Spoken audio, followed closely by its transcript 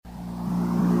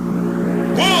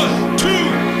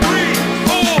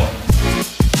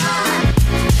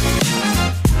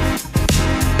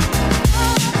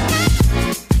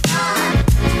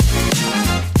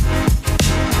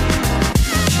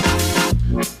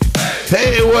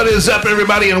Hey, what is up,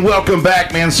 everybody, and welcome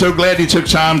back, man. So glad you took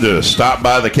time to stop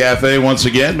by the cafe once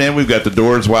again, man. We've got the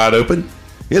doors wide open.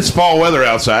 It's fall weather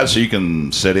outside, so you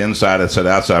can sit inside and sit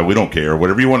outside. We don't care,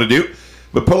 whatever you want to do.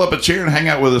 But pull up a chair and hang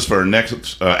out with us for our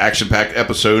next action-packed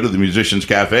episode of the Musicians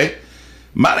Cafe.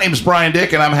 My name is Brian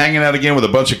Dick, and I'm hanging out again with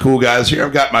a bunch of cool guys here.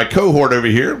 I've got my cohort over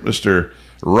here, Mr.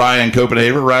 Ryan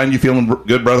Copenhagen. Ryan, you feeling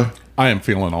good, brother? I am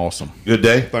feeling awesome. Good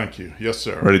day? Thank you. Yes,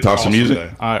 sir. Ready to talk some music?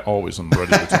 Day. I always am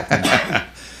ready to talk music.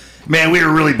 Man, we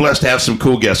are really blessed to have some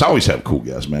cool guests. I always have cool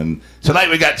guests, man. Tonight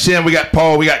we got Tim, we got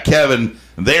Paul, we got Kevin.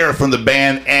 They're from the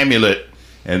band Amulet.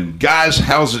 And guys,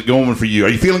 how's it going for you? Are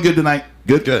you feeling good tonight?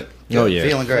 Good? Good. Oh, yeah.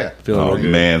 Feeling great. Feeling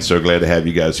good. Man, so glad to have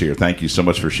you guys here. Thank you so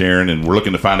much for sharing. And we're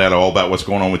looking to find out all about what's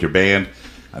going on with your band.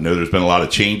 I know there's been a lot of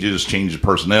changes, change of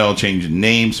personnel, change of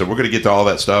names. So we're going to get to all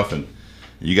that stuff. And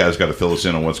you guys got to fill us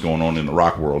in on what's going on in the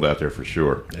rock world out there for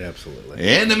sure. Absolutely.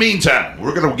 In the meantime,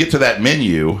 we're going to get to that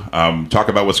menu, talk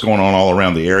about what's going on all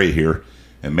around the area here.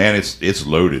 And, man, it's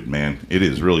loaded, man. It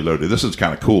is really loaded. This is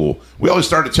kind of cool. We always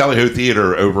start at Tally Ho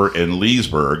Theater over in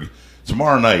Leesburg.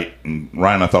 Tomorrow night, and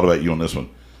Ryan, I thought about you on this one.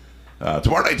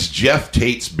 Tomorrow night's Jeff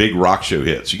Tate's Big Rock Show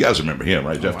hits. You guys remember him,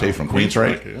 right? Jeff Tate from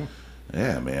Queensryche.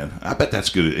 Yeah, man. I bet that's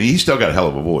good. And he's still got a hell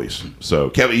of a voice. So,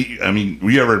 Kevin, I mean,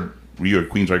 were you a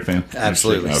Queensryche fan?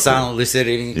 Absolutely. Silent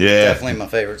City. Yeah. Definitely my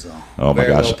favorite song. Oh, my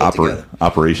gosh.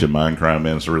 Operation Mindcrime,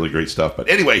 man. It's really great stuff. But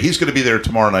anyway, he's going to be there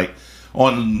tomorrow night.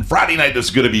 On Friday night, it's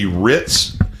going to be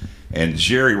Ritz and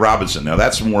Jerry Robinson. Now,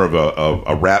 that's more of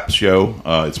a rap show.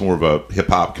 It's more of a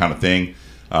hip-hop kind of thing.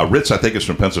 Ritz, I think, is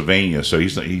from Pennsylvania, so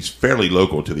he's fairly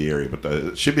local to the area. But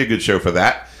it should be a good show for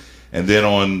that. And then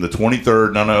on the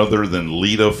 23rd, none other than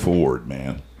Lita Ford,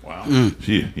 man. Wow.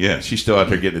 She's still out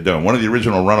there getting it done. One of the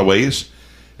original Runaways,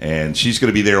 and she's going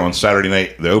to be there on Saturday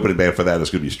night. The opening band for that is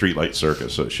going to be Streetlight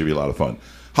Circus, so it should be a lot of fun.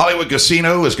 Hollywood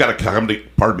Casino has got a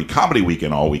comedy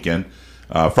weekend all weekend.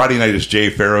 Friday night is Jay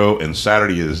Farrow, and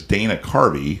Saturday is Dana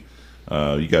Carvey.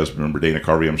 You guys remember Dana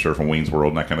Carvey, I'm sure, from Wayne's World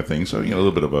and that kind of thing. So, a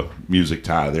little bit of a music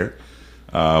tie there.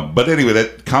 But anyway,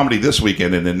 that comedy this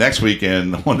weekend, and then next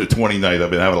weekend on the 29th, I've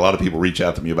been having a lot of people reach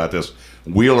out to me about this.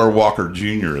 Wheeler Walker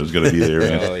Jr. is going to be there,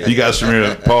 man. Oh, yeah. You guys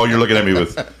remember, Paul, you're looking at me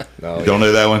with, don't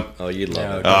know that one? Oh, you'd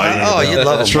love it. You'd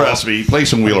love it. Trust me. Play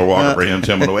some Wheeler Walker for him,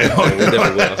 Tim, on the way. I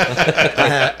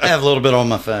have a little bit on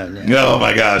my phone. Yeah. Oh,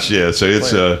 my gosh, yeah. So it's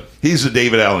he's the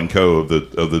David Allen Coe of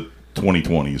the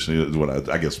 2020s, is what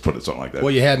I guess put it something like that.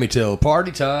 Well, you had me till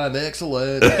party time,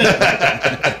 excellent.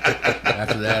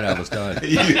 After that, I was done.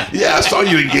 Yeah, I saw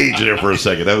you engage there for a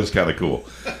second. That was kind of cool.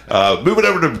 Moving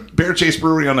over to Bear Chase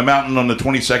Brewery on the Mountain on the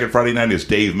 22nd, Friday night, is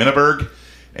Dave Minneberg.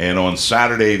 And on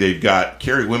Saturday, they've got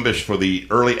Kerry Wimbish for the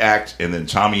early act, and then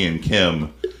Tommy and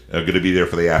Kim are going to be there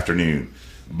for the afternoon.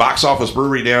 Box Office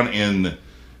Brewery down in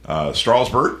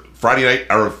Strasburg. Friday night,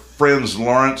 our friends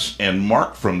Lawrence and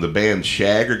Mark from the band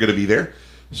Shag are going to be there.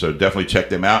 So definitely check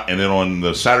them out. And then on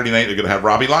the Saturday night, they're going to have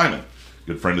Robbie Lyman,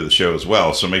 good friend of the show as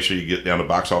well. So make sure you get down to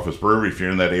Box Office Brewery if you're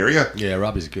in that area. Yeah,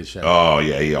 Robbie's a good show. Oh,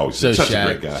 yeah, he always is such a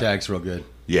great guy. Shag's real good.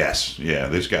 Yes, yeah,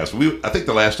 these guys. I think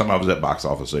the last time I was at Box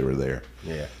Office, they were there.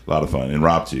 Yeah. A lot of fun. And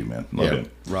Rob, too, man. Love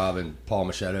him. Rob and Paul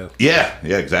Machado. Yeah,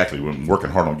 exactly. We're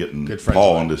working hard on getting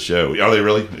Paul on this show. Are they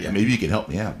really? Yeah. Maybe you can help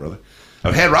me out, brother.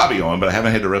 I've had Robbie on, but I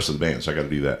haven't had the rest of the band, so I got to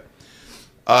do that.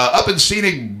 Up in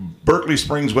scenic Berkeley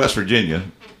Springs, West Virginia.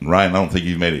 Ryan, I don't think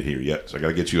you've made it here yet, so I got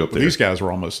to get you up there. These guys are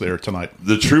almost there tonight.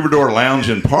 The Troubadour Lounge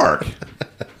and Park.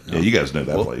 Yeah, you guys know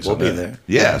that place. We'll be there.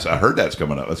 Yes, I heard that's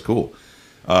coming up. That's cool.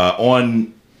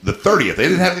 On the 30th, they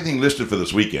didn't have anything listed for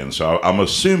this weekend, so I'm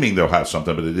assuming they'll have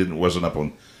something, but it wasn't up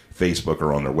on Facebook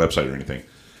or on their website or anything.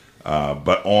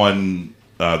 But on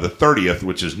the 30th,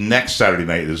 which is next Saturday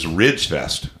night, is Ridge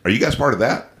Fest. Are you guys part of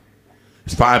that?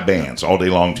 It's 5 bands all day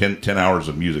long, 10 hours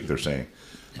of music, they're saying.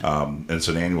 And it's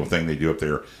an annual thing they do up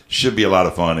there. Should be a lot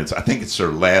of fun. I think it's their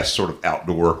last sort of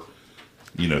outdoor,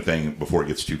 thing before it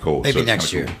gets too cold. Maybe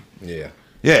next year. Cool.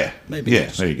 Yeah. Maybe. Yeah.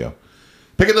 There you go.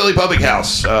 Piccadilly Public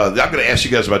House. I'm going to ask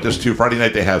you guys about this too. Friday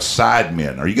night they have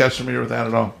Sidemen. Are you guys familiar with that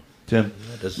at all, Tim?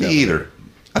 Me either.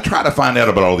 I try to find out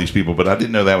about all these people, but I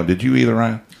didn't know that one. Did you either,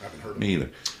 Ryan? I haven't heard of Me either.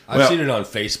 I've seen it on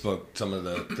Facebook. Some of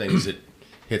the things that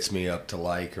hits me up to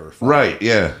like or follow. Right.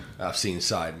 Yeah. I've seen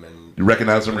Sidemen. You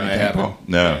recognize them or anything? I haven't.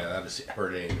 No. Yeah, I haven't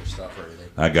heard any of their stuff or anything.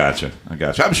 I gotcha.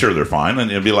 I'm sure they're fine, and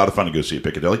it'll be a lot of fun to go see at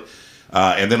Piccadilly.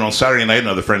 And then on Saturday night,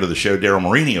 another friend of the show, Daryl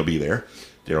Marini, will be there.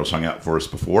 Daryl's hung out for us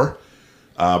before.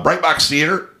 Bright Box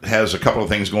Theater has a couple of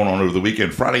things going on over the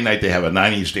weekend. Friday night, they have a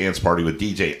 90s dance party with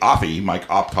DJ Offie, Mike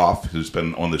Optoff, who's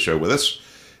been on the show with us.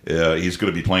 He's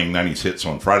going to be playing 90s hits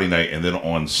on Friday night. And then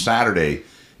on Saturday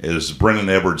is Brendan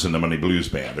Edwards and the Money Blues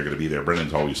Band. They're going to be there.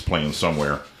 Brendan's always playing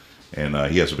somewhere. and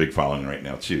he has a big following right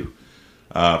now too.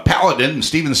 Paladin in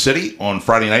Stevens City on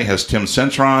Friday night has Tim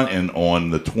Centron, and on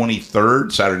the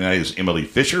 23rd, Saturday night, is Emily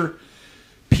Fisher.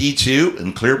 P2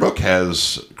 in Clearbrook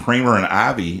has Kramer and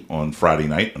Ivy on Friday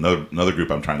night, another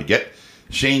group I'm trying to get.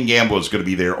 Shane Gamble is going to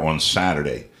be there on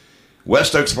Saturday.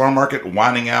 West Oaks Farm Market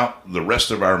winding out the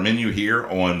rest of our menu here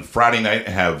on Friday night.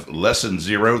 Have Lesson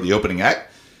Zero, the opening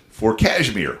act, for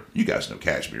Cashmere. You guys know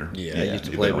Cashmere. Yeah, I used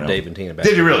to You've play been with around. Dave and Tina back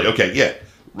Did you then. really? Okay, yeah.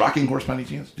 Rocking Horse by any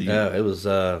chance? Do you No, it was,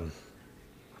 I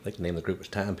think the name of the group was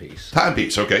Timepiece.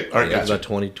 Timepiece, okay. All right, Yeah, it was gotcha. about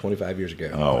 20, 25 years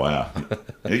ago. Oh, wow.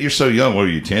 You're so young. What were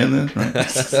you, 10 then? Right?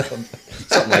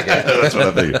 Something like that. That's what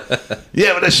I figured.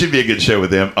 Yeah, but that should be a good show with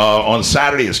them. On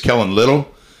Saturday is Kellen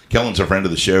Little. Kellen's a friend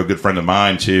of the show, good friend of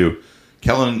mine, too.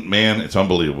 Kellen, man, it's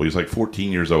unbelievable. He's like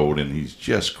 14 years old, and he's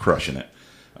just crushing it.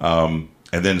 And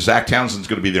then Zach Townsend's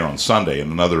going to be there on Sunday,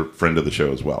 and another friend of the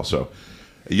show as well. So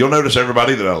you'll notice,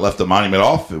 everybody, that I left the monument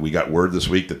off. We got word this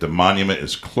week that the monument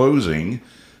is closing.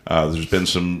 There's been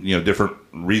some different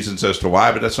reasons as to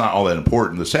why, but that's not all that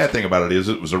important. The sad thing about it is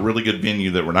it was a really good venue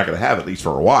that we're not going to have, at least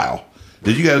for a while.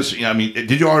 Did you guys,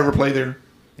 did you all ever play there?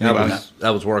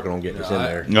 I was working on getting us in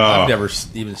there. No. I've never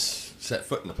even set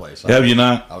foot in the place. Have you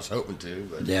not? I was hoping to,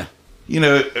 but Yeah.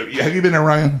 Have you been there,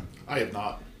 Ryan? I have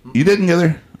not. You didn't go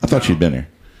there? I thought you'd been there.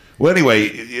 Well, anyway,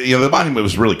 the monument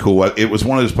was really cool. It was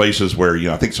one of those places where,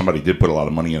 I think somebody did put a lot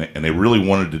of money in it, and they really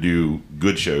wanted to do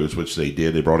good shows, which they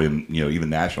did. They brought in, even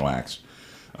national acts.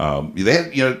 They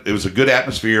had, it was a good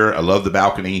atmosphere. I love the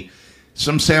balcony.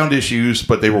 Some sound issues,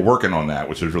 but they were working on that,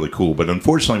 which was really cool. But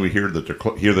unfortunately, we hear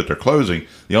that they're closing.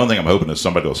 The only thing I'm hoping is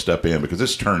somebody will step in, because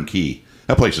it's turnkey.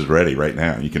 That place is ready right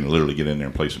now. You can literally get in there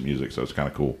and play some music, so it's kind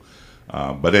of cool.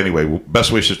 But anyway,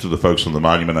 best wishes to the folks on the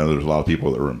monument. I know there's a lot of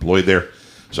people that are employed there,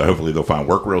 so hopefully they'll find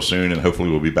work real soon, and hopefully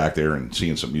we'll be back there and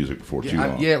seeing some music before too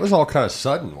long. it was all kind of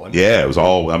sudden, wasn't it? Yeah, it was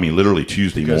all, literally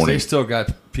Tuesday Because morning. they still got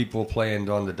people playing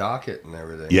on the docket and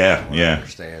everything. Yeah, from what yeah. I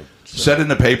understand. So, Said in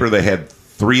the paper they had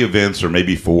 3 events or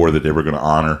maybe 4 that they were going to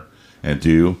honor and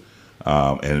do.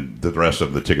 And the rest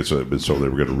of the tickets that had been sold, they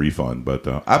were going to refund. But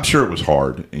I'm sure it was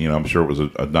hard. I'm sure it was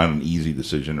not an easy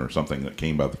decision or something that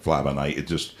came by the fly by night. It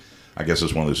just, I guess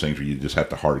it's one of those things where you just have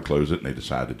to hard close it, and they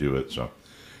decided to do it. So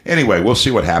anyway, we'll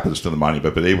see what happens to the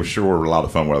monument. But they were sure a lot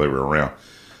of fun while they were around.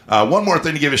 One more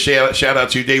thing to give a shout out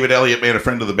to David Elliott, man, a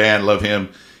friend of the band. Love him.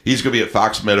 He's going to be at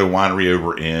Fox Meadow Winery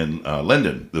over in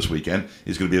Linden this weekend.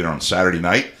 He's going to be there on Saturday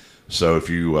night. So if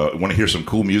you want to hear some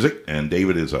cool music, and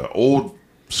David is an old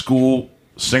school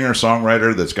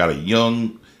singer-songwriter that's got a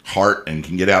young heart and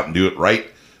can get out and do it right.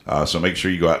 So make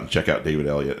sure you go out and check out David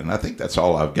Elliott. And I think that's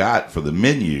all I've got for the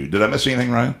menu. Did I miss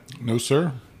anything, Ryan? No,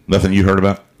 sir. Nothing you heard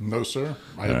about? No, sir.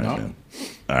 I have All right, not. man.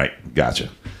 All right, gotcha.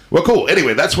 Well, cool.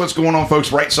 Anyway, that's what's going on,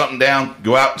 folks. Write something down.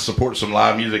 Go out and support some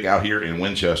live music out here in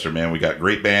Winchester, man. We got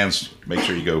great bands. Make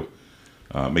sure you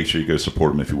go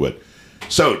support them if you would.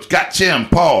 So, it's got Tim,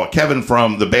 Paul, Kevin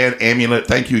from the band Amulet.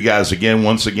 Thank you guys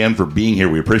once again for being here.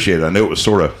 We appreciate it. I know it was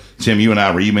sort of, Tim, you and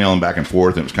I were emailing back and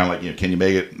forth, and it was kind of like, can you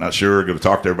make it? Not sure. Going to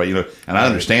talk to everybody, And I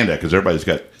understand that because everybody's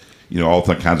got, all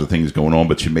kinds of things going on,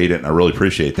 but you made it, and I really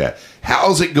appreciate that.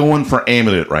 How's it going for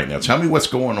Amulet right now? Tell me what's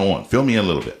going on. Fill me in a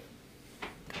little bit.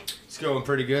 it's going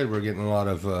pretty good. We're getting a lot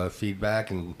of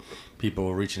feedback and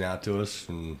people reaching out to us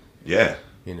and Yeah.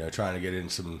 trying to get in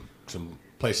some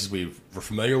places we're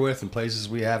familiar with and places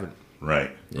we haven't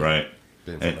Right.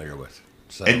 been familiar with.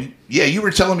 So And yeah, you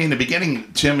were telling me in the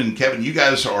beginning, Tim and Kevin, you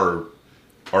guys are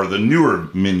the newer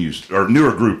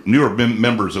newer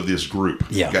members of this group.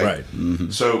 Yeah, okay? right.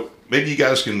 Mm-hmm. So maybe you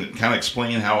guys can kind of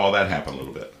explain how all that happened a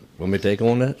little bit. Want me to take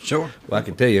on that? Sure. Well, I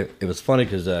can tell you, it was funny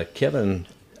because Kevin,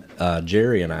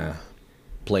 Jerry, and I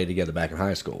played together back in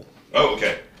high school. Oh,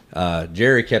 okay.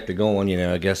 Jerry kept it going,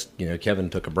 I guess, Kevin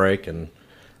took a break, and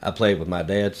I played with my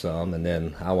dad some, and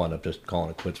then I wound up just calling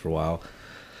it quits for a while.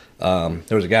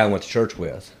 There was a guy I went to church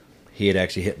with. He had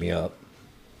actually hit me up,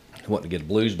 wanted to get a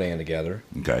blues band together.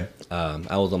 Okay.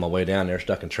 I was on my way down there,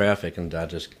 stuck in traffic, and I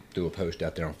just threw a post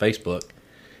out there on Facebook.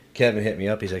 Kevin hit me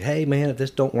up. He's like, "Hey, man, if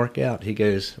this don't work out," he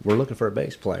goes, "we're looking for a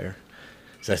bass player."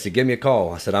 So I said, "Give me a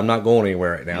call." I said, "I'm not going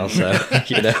anywhere right now." So,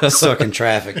 Stuck in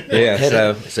traffic. yeah. Hit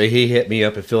it. So he hit me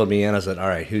up and filled me in. I said, "All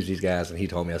right, who's these guys?" And he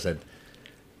told me. I said,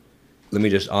 "Let me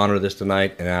just honor this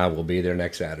tonight, and I will be there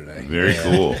next Saturday." Very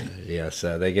cool. Yeah.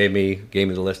 So they gave me the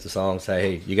list of songs. Say,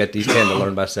 "Hey, you got these 10 to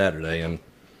learn by Saturday," and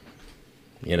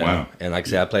Wow. And like I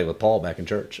said, I played with Paul back in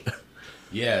church.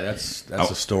 yeah, that's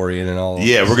a story in and all.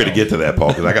 Yeah, we're going to get to that, Paul,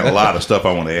 because I got a lot of stuff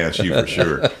I want to ask you for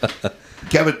sure.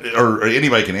 Kevin, or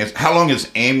anybody can answer. How long has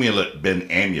Amulet been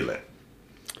Amulet?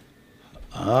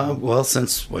 Well,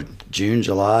 since June,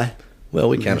 July. Well,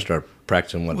 we kind of started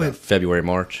practicing what, Wait. about February,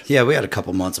 March? Yeah, we had a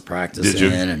couple months of practice Did you?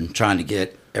 in and trying to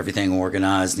get everything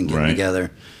organized and getting Right.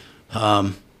 together.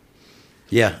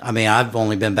 Yeah, I mean, I've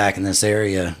only been back in this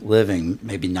area living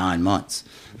maybe 9 months.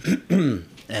 And,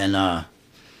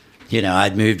 you know,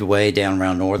 I'd moved away down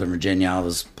around Northern Virginia. I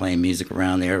was playing music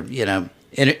around there, you know,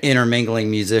 intermingling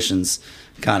musicians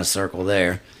kind of circle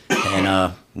there.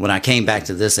 And when I came back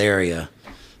to this area,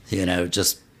 you know,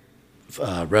 just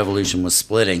Revolution was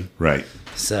splitting. Right.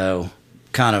 So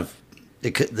kind of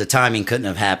the timing couldn't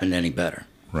have happened any better.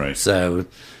 Right. So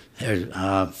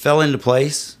fell into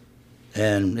place,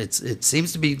 and it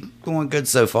seems to be going good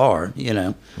so far. You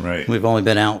know, Right. We've only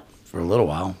been out for a little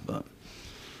while, but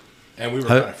And we were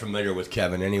kind of familiar with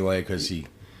Kevin anyway because he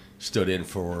stood in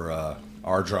for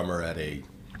our drummer at a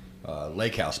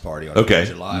lake house party on Okay.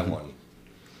 July one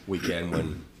weekend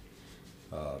when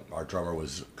our drummer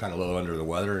was kind of a little under the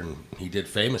weather, and he did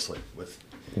famously with,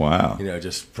 Wow. you know,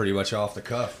 just pretty much off the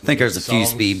cuff. I think there's a few Songs,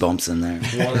 speed bumps in there.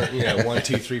 You know, 1,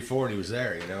 2, 3, 4, and he was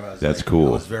there. You know, I was That's cool.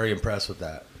 I was very impressed with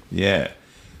that. Yeah.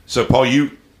 So, Paul,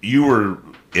 you were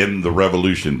in the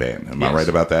Revolution band. Am I Yes. right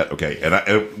about that? Okay.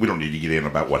 And we don't need to get in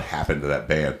about what happened to that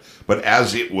band. But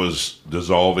as it was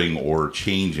dissolving or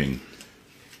changing,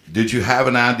 did you have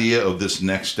an idea of this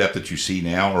next step that you see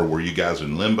now, or were you guys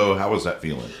in limbo? How was that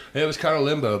feeling? It was kind of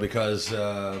limbo because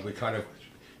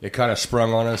it kind of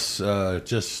sprung on us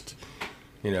just,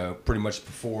 you know, pretty much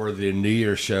before the New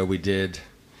Year's show we did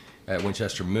at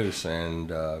Winchester Moose, and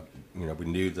you know, we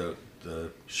knew the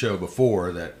show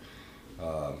before that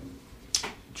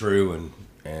Drew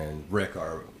and Rick,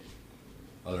 our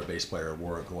other bass player,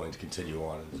 weren't going to continue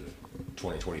on into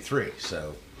 2023.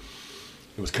 So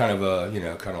it was kind of a, you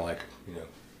know, kind of like, you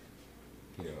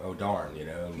know, oh darn, you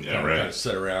know, and Yeah, right. kind of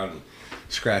sit around and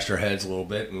scratched our heads a little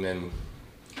bit, and then,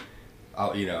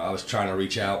 I was trying to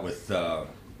reach out with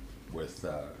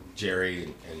Jerry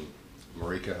and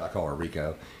Marika. I call her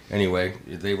Rico. Anyway,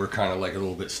 they were kind of like a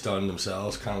little bit stunned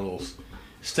themselves, kind of a little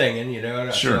stinging, you know.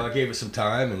 And Sure. so I gave it some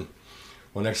time, and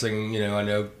well, next thing you know, I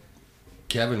know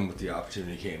Kevin with the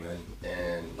opportunity came in,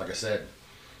 and like I said,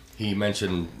 he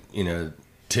mentioned, you know,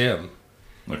 Tim.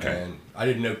 Okay. And I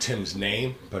didn't know Tim's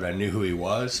name, but I knew who he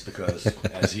was because,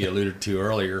 as he alluded to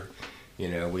earlier, you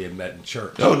know, we had met in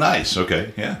church. Oh, nice.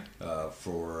 Okay. Yeah.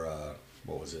 For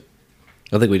what was it?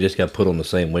 I think we just got put on the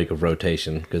same week of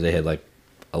rotation because they had like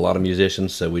a lot of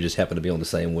musicians, so we just happened to be on the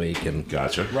same week. And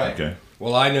Gotcha. Right. Okay.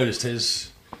 Well, I noticed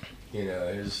his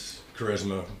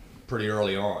charisma pretty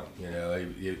early on.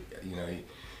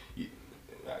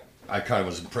 I kind of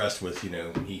was impressed with, you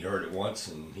know, he heard it once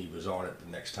and he was on it the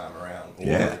next time around. Or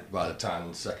Yeah. by the time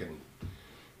the second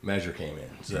measure came in,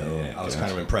 so Yeah, I was gotcha.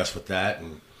 kind of impressed with that,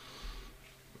 and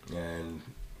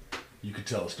you could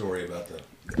tell a story about the.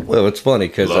 well, it's funny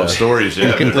because Love stories.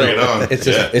 Yeah. Bring it on.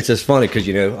 it's just funny because,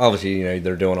 you know, obviously, you know,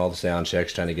 they're doing all the sound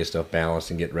checks, trying to get stuff balanced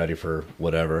and get ready for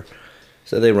whatever.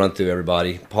 So they run through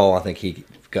everybody. Paul, I think he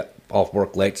got off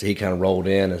work late, so he kind of rolled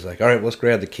in. It's like, all right, let's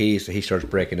grab the keys. So he starts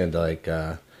breaking into like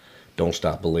 "Don't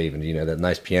Stop Believing," you know, that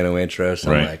nice piano intro.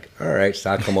 So Right. I'm like, all right.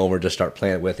 So I come over and just start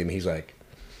playing it with him. He's like,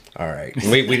 all right.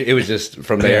 It was just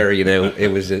from there, you know. It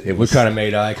was We kind of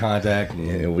made eye contact, and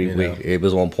you know, it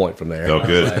was on point from there. Oh,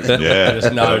 good. I Yeah.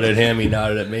 just nodded at him, he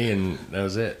nodded at me, and that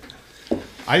was it.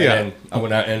 And I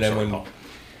went out, and then Sorry, Paul.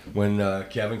 when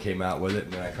Kevin came out with it,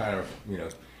 and I kind of, you know,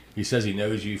 he says he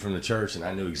knows you from the church, and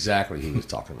I knew exactly who he was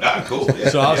talking about. Ah, cool. Yeah.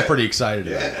 So I was Yeah. pretty excited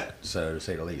about Yeah. it. So to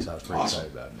say the least, I was pretty Awesome.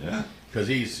 excited about it. Yeah. Because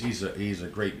he's a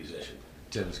great musician.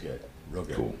 Tim's good, real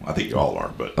good. Cool. I think you all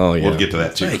are, but Oh, yeah. we'll get to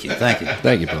that too. Thank you, thank you.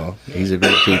 Thank you, Paul. He's a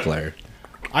great key player.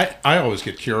 I always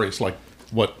get curious, like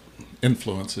what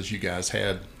influences you guys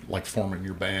had, like forming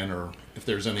your band, or if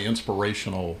there's any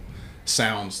inspirational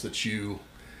sounds that you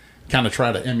kind of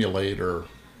try to emulate or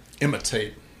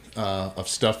imitate of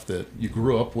stuff that you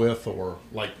grew up with, or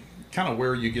like kind of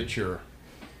where you get your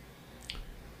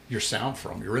sound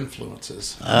from, your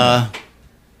influences.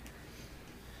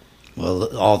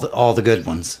 Well, all the good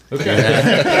ones. Okay.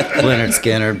 Leonard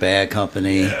Skinner, Bad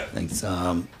Company. Things,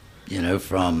 you know,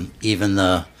 from even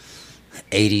the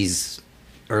 '80s,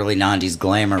 early '90s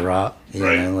glamour rock. You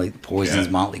Right. know, like Poison's,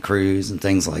 Yeah. Motley Crue's, and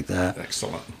things like that.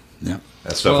 Excellent. Yeah.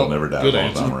 That stuff Well, will never die good as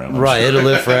long as I'm answer. around. I'm Right. sure. It'll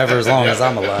live forever as long as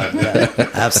I'm alive. Yeah.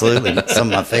 Absolutely. Some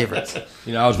of my favorites.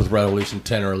 You know, I was with Revolution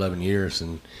 10 or 11 years,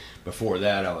 and before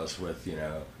that, I was with you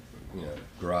know,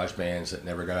 garage bands that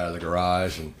never got out of the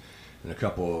garage, and a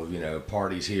couple of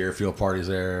parties here, field parties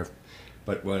there.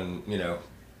 But when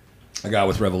I got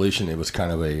with Revolution, it was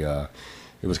kind of a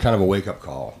wake up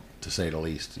call, to say the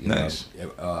least. You Nice.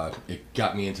 know? It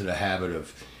got me into the habit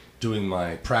of doing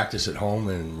my practice at home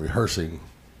and rehearsing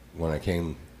when I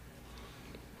came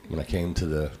when I came to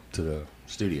the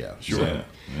studio. Sure. So,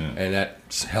 Yeah. and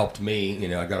that's helped me. You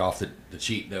know, I got off the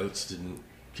cheat notes, didn't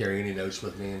carry any notes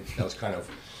with me, and that was kind of,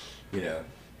 you know,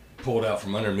 pulled out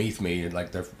from underneath me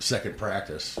like the second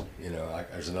practice. You know,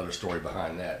 there's another story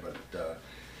behind that, but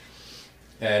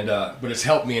it's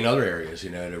helped me in other areas. You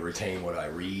know, to retain what I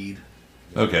read.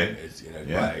 Okay. It's, you know,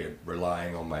 Yeah. by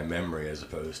relying on my memory as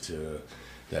opposed to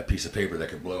that piece of paper that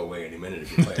could blow away any minute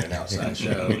if you play an outside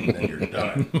show and then you're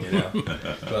done. You know,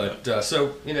 but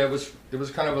so you know, it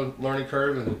was kind of a learning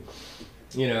curve, and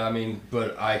you know, I mean,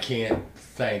 but I can't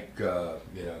thank you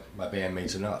know, my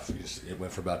bandmates enough. It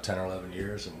went for about 10 or 11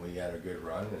 years, and we had a good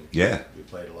run, and Yeah. we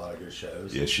played a lot of good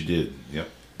shows. Yes, you did. Yep.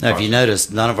 Now, if you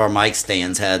noticed, none of our mic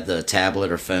stands had the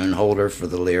tablet or phone holder for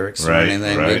the lyrics or Right,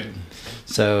 anything. right.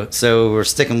 So we're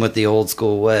sticking with the old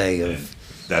school way of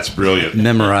That's brilliant.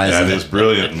 memorizing. That is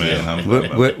brilliant, man.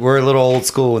 we're a little old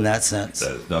school in that sense,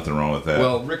 There's nothing wrong with that.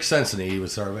 Well, Rick Senseney, he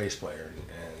was our bass player,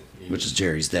 and he which is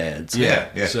Jerry's dad. So.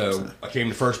 yeah. So I came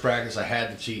to first practice. I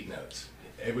had the cheat notes.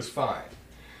 It was fine.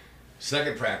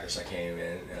 Second practice, I came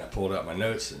in and I pulled out my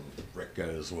notes, and Rick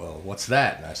goes, "Well, what's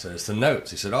that?" And I said, "It's the notes."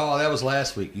 He said, "Oh, that was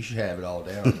last week. You should have it all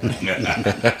down now."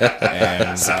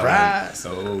 And Surprise!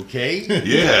 Okay.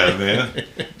 Yeah, man.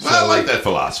 Well, I like that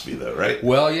philosophy, though, right?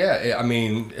 Well, yeah. I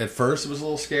mean, at first it was a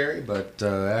little scary, but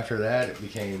after that, it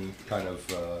became kind of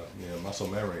you know, muscle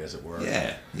memory, as it were.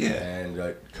 Yeah. And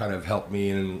it kind of helped me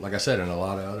in, like I said, in a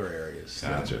lot of other areas.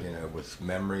 Gotcha. You know, with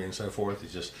memory and so forth. You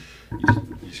just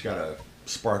gotta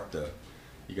spark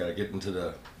you gotta get into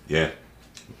the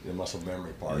muscle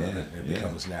memory part of it. And it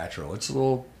becomes natural. It's a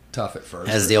little tough at first.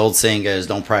 As the old saying goes,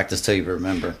 don't practice till you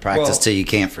remember. Practice till you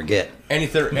can't forget.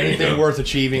 Anything worth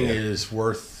achieving is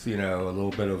worth, you know, a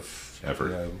little bit of Effort.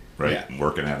 You know, Right. Yeah.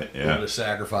 Working at it. A little bit Yeah. of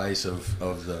sacrifice of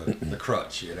the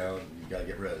crutch, you know. You got to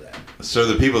get rid of that. So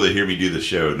the people that hear me do the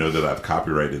show know that I've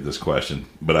copyrighted this question,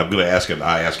 but I'm going to ask it.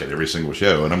 I ask it every single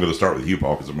show, and I'm going to start with you,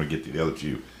 Paul, because I'm going to get to the other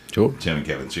two, Sure. Tim and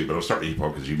Kevin too. But I'll start with you, Paul,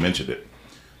 because you mentioned it.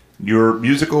 Your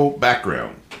musical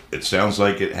background. It sounds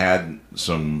like it had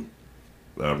some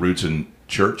roots in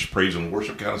church, praise and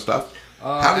worship kind of stuff.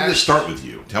 How did this start with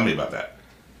you? Tell me about that.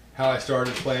 How I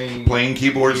started playing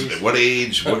Keyboards. keys. At what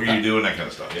age? What were you doing? That kind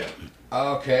of stuff. Yeah.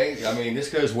 Okay, I mean, this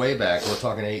goes way back. We're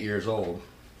talking 8 years old.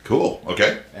 Cool.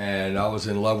 Okay. And I was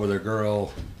in love with a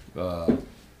girl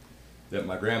that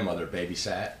my grandmother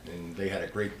babysat, and they had a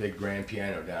great big grand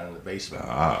piano down in the basement.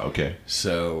 Ah. Okay.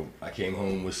 So I came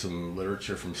home with some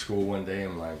literature from school one day,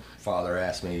 and my father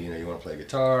asked me, you know, you want to play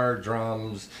guitar,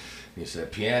 drums? And he said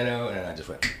piano, and I just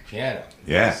went, piano.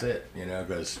 Yeah. That's it, you know,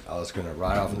 because I was going to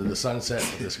ride off into the sunset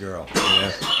with this girl, you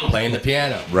know, playing the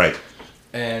piano. Right.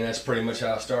 And that's pretty much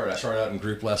how I started. I started out in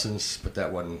group lessons, but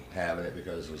that wasn't having it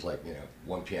because it was like, you know,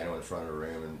 one piano in front of the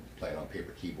room and playing on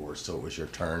paper keyboards till it was your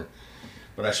turn.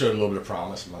 But I showed a little bit of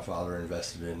promise, and my father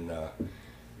invested in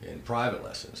private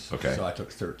lessons. Okay. So I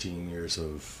took 13 years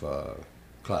of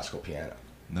classical piano.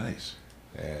 Nice.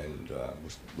 And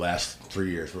last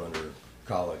 3 years were under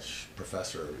college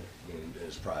professor in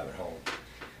his private home.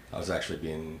 I was actually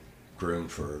being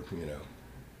groomed for, you know,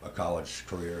 a college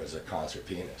career as a concert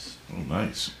pianist. Oh,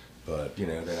 nice. But, you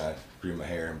know, then I grew my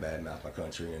hair and badmouthed my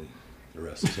country, and the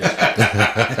rest is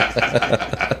history.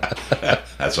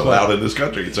 That's allowed in this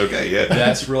country. It's okay. Yeah.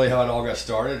 That's really how it all got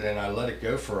started, and I let it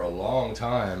go for a long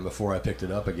time before I picked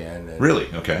it up again. And Really?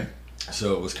 Okay.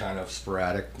 so it was kind of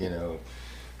sporadic, you know,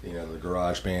 the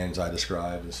garage bands I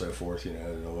described and so forth, you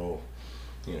know, the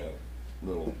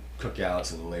little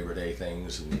cookouts and Labor Day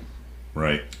things,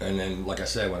 Right. and then, like I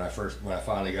said, when I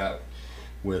finally got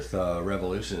with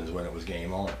Revolutions, when it was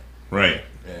game on. Right.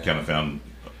 Yeah. Kind of found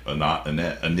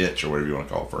a niche or whatever you want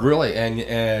to call it for. Really,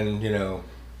 and you know,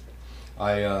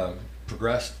 I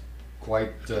progressed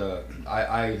quite.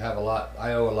 I have a lot.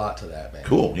 I owe a lot to that band.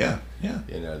 Cool. Yeah. Yeah.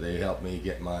 You know, they helped me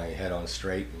get my head on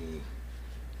straight and,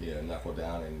 you know, knuckle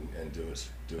down and do it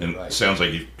And right. it sounds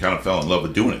like you kind of fell in love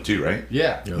with doing it too, right?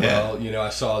 Yeah. Yeah. Well, you know, I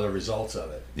saw the results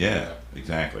of it. Yeah. You know.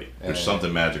 Exactly. There's And-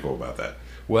 something magical about that.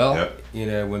 Well, Yep. you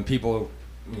know, when people,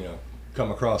 you know,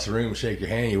 come across the room and shake your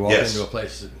hand, you walk Yes. into a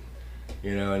place, that,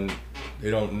 you know, and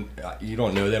you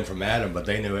don't know them from Adam, but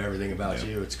they know everything about Yeah.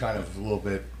 you. It's kind of a little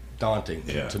bit daunting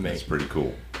Yeah. to me. It's pretty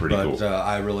cool. Pretty But cool.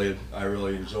 I really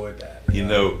enjoyed that. You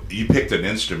know, you picked an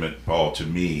instrument, Paul, to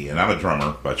me, and I'm a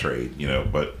drummer by trade, you know,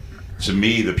 but to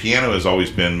me, the piano has always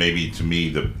been maybe to me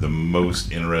the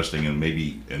most interesting and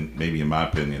maybe in my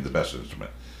opinion the best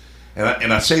instrument.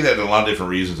 And I say that in a lot of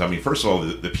different reasons. I mean, first of all,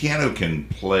 the piano can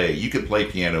play. You can play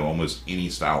piano almost any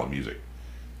style of music,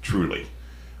 truly.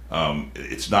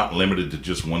 It's not limited to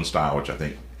just one style, which I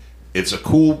think it's a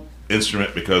cool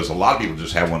instrument because a lot of people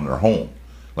just have one in their home.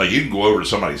 Like, you can go over to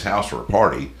somebody's house for a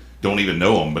party, don't even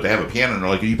know them, but they have a piano, and they're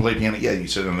like, "Do you play piano?" Yeah, and you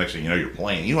sit down, the next thing you know, you're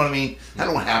playing. You know what I mean? That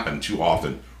don't happen too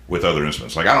often with other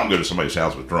instruments. Like, I don't go to somebody's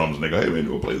house with drums, and they go, "Hey, man, do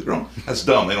you want to play the drum?" That's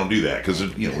dumb. They don't do that, because,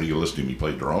 you know, when you listen to me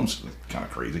play drums, it's kind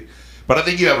of crazy. But I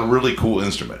think you have a really cool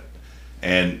instrument.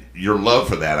 And your love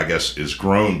for that, I guess, is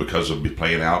grown because of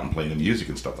playing out and playing the music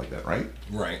and stuff like that, right?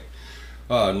 Right.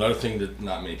 Another thing that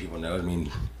not many people know, I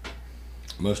mean,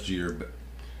 most of your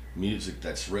music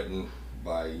that's written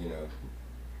by, you know,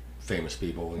 famous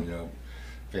people, you know,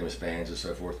 famous bands and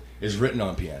so forth, is written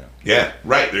on piano. Yeah,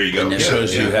 right. There you go. And it Yeah,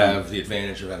 shows yeah. you have the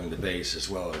advantage of having the bass as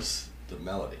well as the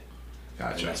melody.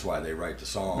 Gotcha. And that's why they write the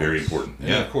songs. Very important. And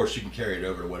Yeah. of course, you can carry it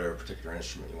over to whatever particular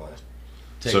instrument you want to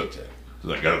take So, it to.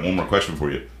 so I got one more question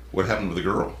for you. What happened with the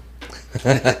girl?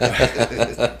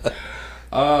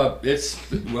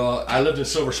 Well, I lived in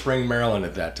Silver Spring, Maryland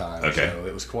at that time. Okay. So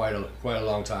it was quite a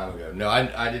long time ago. No,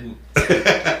 I didn't.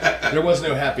 There was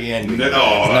no happy ending. No,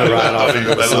 right off into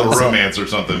that the little sunset. romance or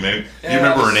something, man. Do you Yeah,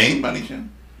 remember her I was- name, by any chance?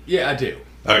 Yeah, I do.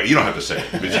 Okay, you don't have to say it,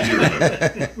 but you do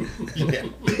remember.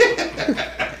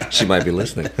 Yeah. She might be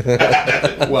listening.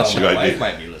 Well, She my might be. wife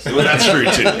might be listening. Well, that's true,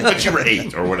 too. But you were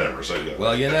 8 or whatever, so yeah.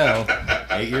 Well, you know,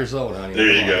 8 years old, honey.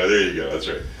 There you go, there you go. That's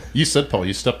right. You said, Paul,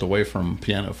 you stepped away from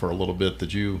piano for a little bit.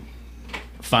 Did you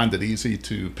find it easy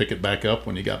to pick it back up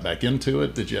when you got back into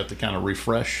it? Did you have to kind of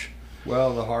refresh?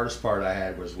 Well, the hardest part I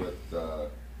had was with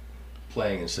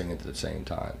playing and singing at the same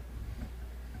time,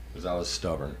 because I was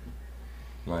stubborn.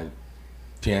 My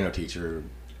piano teacher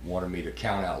wanted me to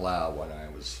count out loud when I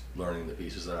was learning the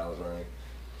pieces that I was learning,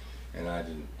 and I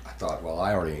didn't. I thought, well,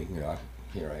 I already, you know,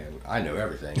 here I am. I know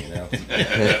everything, you know.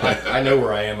 I know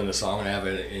where I am in the song, and I have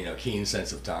a, you know, keen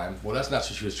sense of time. Well, that's not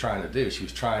what she was trying to do. She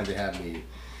was trying to have me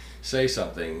say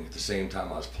something at the same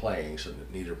time I was playing, so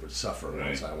that neither would suffer Right.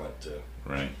 once I went to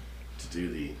Right.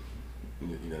 do the,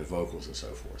 you know, the vocals and so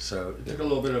forth. So it took a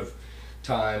little bit of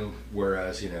time,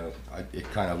 whereas, you know,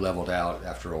 it kind of leveled out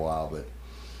after a while, but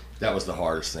that was the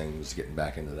hardest thing, was getting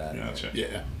back into that. Gotcha.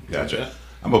 Yeah. Gotcha.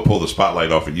 I'm going to pull the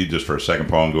spotlight off of you just for a second,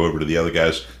 Paul, and go over to the other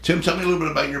guys. Tim, tell me a little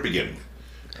bit about your beginning.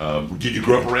 Did you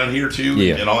grow up around here, too?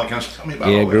 Yeah. And all that kind of stuff? Tell me about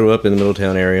Yeah, all I that. grew up in the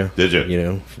Middletown area. Did you? You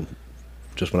know,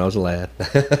 just when I was a lad.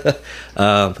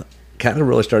 Kind of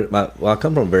really started. Well, I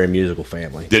come from a very musical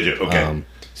family. Did you? Okay.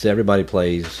 So everybody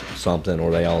plays something, or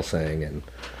they all sing, and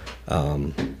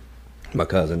my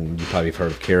cousin, you probably have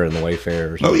heard of Kara and the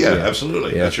Wayfarers. Oh, yeah,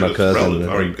 absolutely. Yeah, That's it's my your cousin relative.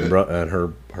 All right, good. and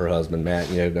her husband Matt.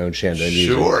 You know, known Shenandoah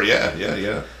music. Sure,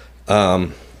 yeah.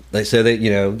 They said that, you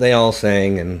know, they all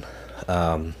sang, and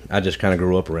I just kind of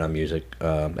grew up around music.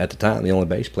 At the time, the only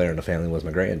bass player in the family was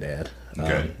my granddad.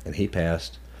 Okay. And he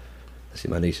passed. Let's see,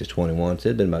 my niece is 21. So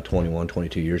it had been about 21,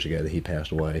 22 years ago that he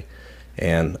passed away.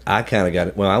 And I kind of got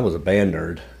it. Well, I was a band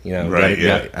nerd. You know, Right,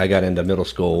 yeah. I got into middle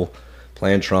school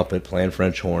playing trumpet, playing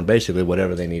French horn, basically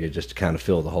whatever they needed just to kind of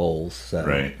fill the holes. So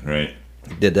Right.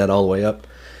 did that all the way up.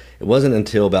 It wasn't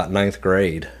until about 9th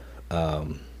grade. I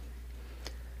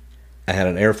had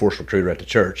an Air Force recruiter at the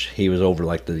church. He was over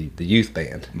like the youth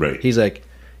band. Right. He's like,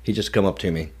 he just come up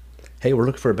to me, "Hey, we're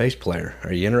looking for a bass player.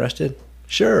 Are you interested?"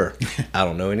 Sure. I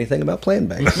don't know anything about playing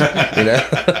bass, you know.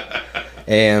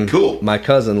 And Cool. my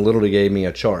cousin literally gave me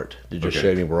a chart to just Okay.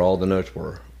 show me where all the notes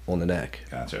were on the neck.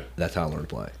 Gotcha. That's how I learned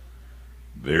to play.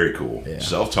 Very cool. Yeah.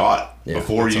 Self-taught. Yeah,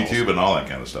 Before that's YouTube and all that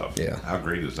kind of stuff. Yeah. How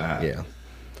great is that? Yeah.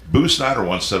 Boo Snyder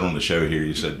once said on the show here,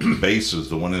 he said, the bass is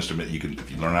the one instrument you can,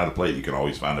 if you learn how to play it, you can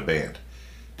always find a band.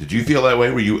 Did you feel that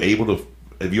way? Were you able to,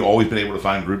 have you always been able to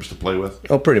find groups to play with?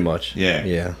 Oh, pretty much. Yeah.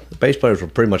 Yeah. The bass players were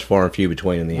pretty much far and few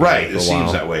between in the end. Right. for It a seems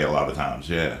while. that way a lot of times.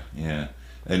 Yeah.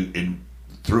 And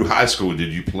through high school,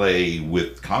 did you play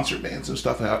with concert bands and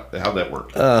stuff? How'd that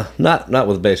work? Not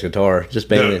with bass guitar, just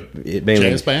mainly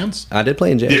Jazz bands? I did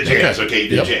play in jazz. Did band. jazz. Okay, you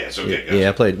did Yep. jazz. Okay, gotcha. Yeah,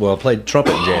 I played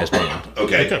trumpet and jazz band.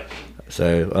 Okay.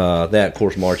 So that, of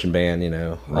course, marching band, you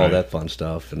know, all Right. that fun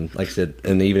stuff. And like I said,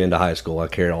 and even into high school, I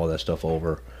carried all that stuff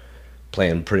over,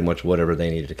 playing pretty much whatever they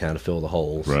needed to kind of fill the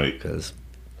holes. Right. Because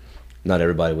not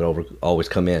everybody would always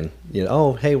come in. You know,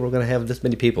 oh, hey, we're going to have this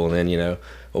many people. And then, you know,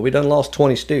 well, we done lost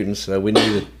 20 students. So we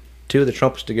needed 2 of the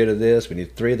trumpets to go to this. We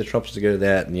need 3 of the trumpets to go to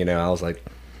that. And, you know, I was like,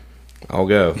 I'll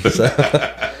go. So,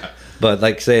 but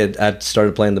like I said, I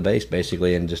started playing the bass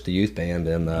basically in just a youth band.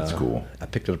 And That's cool. I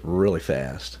picked it up really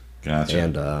fast. Gotcha.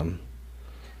 And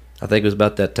I think it was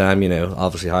about that time, you know,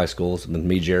 obviously high school. When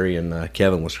me, Jerry, and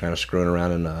Kevin was kind of screwing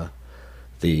around in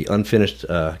the unfinished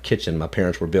kitchen my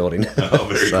parents were building. Oh,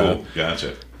 very So, cool.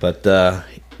 Gotcha. But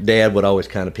Dad would always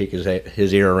kind of peek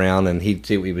his ear around, and he'd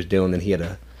see what he was doing. And he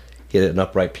He had an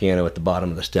upright piano at the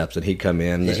bottom of the steps, and he'd come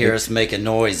in. You'd hear us making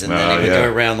noise, and then he would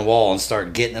go around the wall and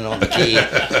start getting it on the key.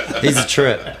 He's a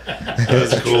trip.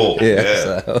 That's cool.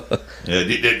 Yeah. So.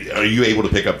 Are you able to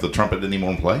pick up the trumpet anymore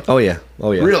and play? Oh yeah.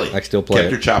 Really? I can still play.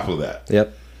 Kept your chop with that.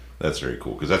 Yep. That's very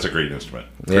cool because that's a great instrument.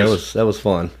 Chris, yeah, that was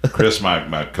fun. Chris,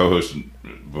 my co-host,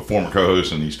 a former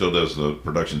co-host, and he still does the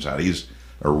production side. He's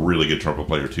a really good trumpet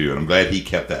player too, and I'm glad he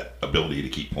kept that ability to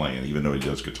keep playing, even though he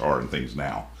does guitar and things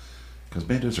now. Because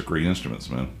man, those are great instruments,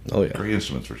 man. Oh yeah, great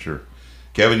instruments for sure.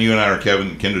 Kevin, you and I are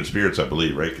kindred spirits, I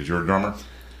believe, right? Because you're a drummer.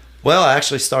 Well, I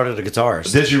actually started a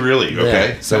guitarist. Did you really?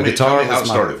 Okay. Yeah. So tell me how it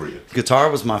started for you. Guitar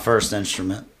was my first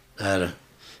instrument. At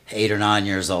 8 or 9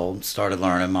 years old, started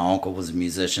learning. My uncle was a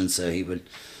musician, so he would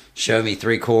show me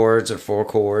 3 chords or 4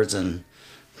 chords and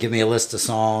give me a list of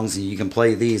songs, and you can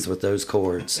play these with those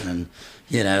chords, and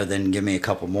then give me a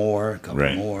couple more,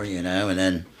 more, and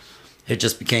then it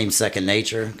just became second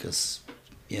nature because.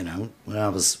 When I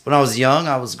was young,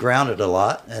 I was grounded a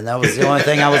lot, and that was the only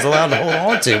thing I was allowed to hold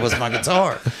on to was my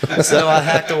guitar. So I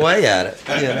hacked away at it,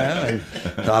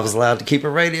 and I was allowed to keep a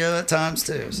radio at times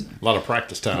too. So. A lot of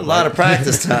practice time. A lot of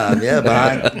practice time, yeah,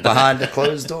 behind the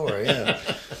closed door, yeah.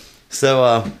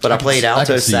 So, but I played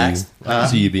alto sax. I can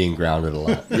see you being grounded a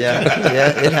lot. Yeah,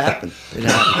 it happened.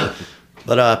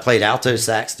 But I played alto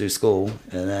sax through school,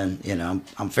 and then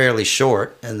I'm fairly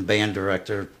short, and the band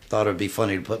director thought it would be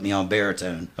funny to put me on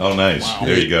baritone. Oh, nice! Wow.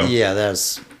 There you go. Yeah,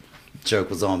 joke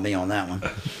was on me on that one.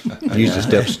 Use the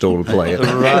step stool to play it.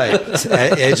 Right,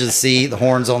 edge of the seat, the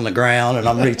horns on the ground, and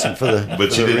I'm reaching for the.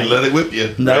 But you didn't let it whip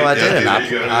you. No, right? I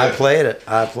didn't. I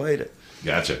played it.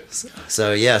 Gotcha.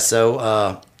 So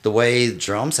the way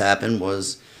drums happened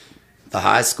was the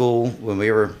high school when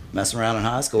we were messing around in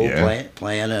high school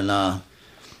playing and.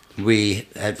 We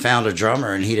had found a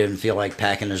drummer, and he didn't feel like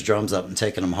packing his drums up and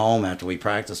taking them home after we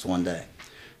practiced one day.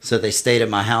 So they stayed at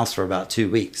my house for about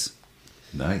 2 weeks.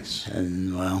 Nice.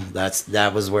 And, well,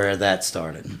 that was where that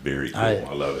started. Very cool.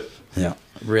 I love it. Yeah.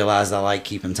 Realized I like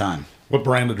keeping time. What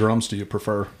brand of drums do you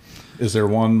prefer? Is there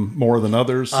one more than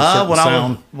others? When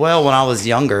I was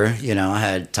younger, I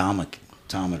had Tama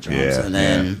drums. And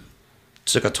then...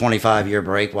 took a 25-year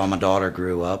break while my daughter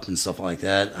grew up and stuff like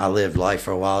that. I lived life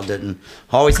for a while.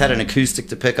 Always had an acoustic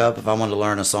to pick up if I wanted to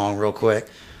learn a song real quick.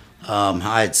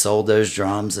 I had sold those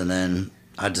drums, and then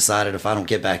I decided if I don't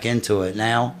get back into it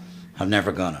now, I'm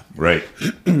never gonna. Right.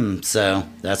 So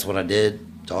that's what I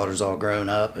did. Daughter's all grown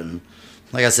up, and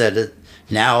like I said,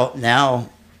 now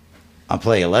I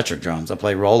play electric drums. I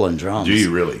play rolling drums. Do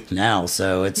you really? Now,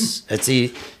 so it's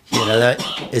that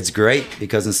it's great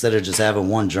because instead of just having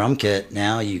one drum kit,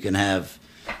 now you can have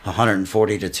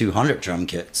 140 to 200 drum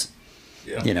kits.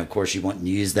 Yeah. Of course, you wouldn't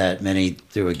use that many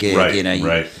through a gig.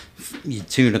 Right, you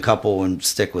tune a couple and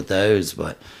stick with those.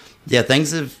 But yeah,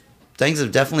 things have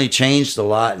definitely changed a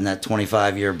lot in that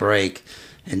 25-year break,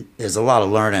 and there's a lot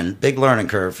of big learning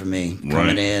curve for me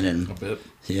coming in, and a bit.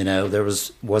 There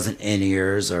wasn't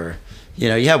in-ears or you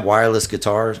have wireless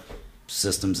guitar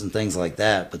systems and things like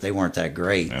that, but they weren't that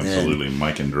great. Absolutely,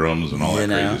 mic and drums and all that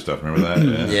crazy stuff. Remember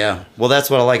that? Yeah. Well, that's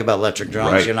what I like about electric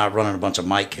drums. Right. You're not running a bunch of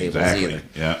mic cables either.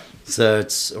 Yeah. So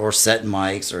or setting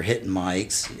mics or hitting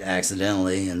mics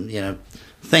accidentally, and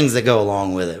things that go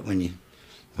along with it when you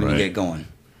get going.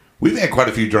 We've had quite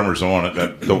a few drummers on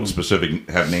that don't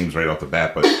have names right off the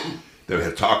bat, but they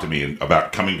have talked to me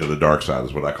about coming to the dark side,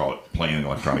 is what I call it, playing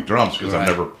electronic drums, because I've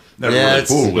never really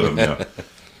fooled with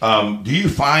them. Do you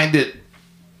find it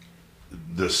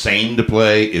the same to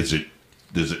play? Does it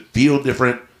feel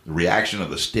different? The reaction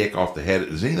of the stick off the head,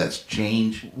 does any of that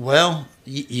change? Well,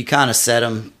 you kind of set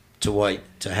them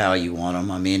to how you want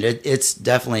them. I mean, it's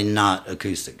definitely not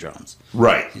acoustic drums,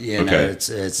 right?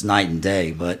 It's night and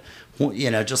day. But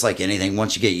just like anything,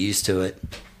 once you get used to it,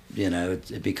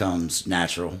 it becomes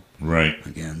natural, right?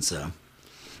 Again, so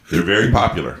they're very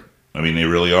popular. I mean, they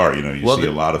really are. You see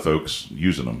a lot of folks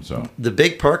using them. So the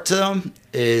big perk to them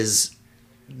is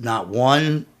not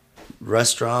one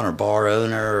restaurant or bar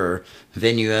owner or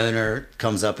venue owner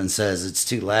comes up and says it's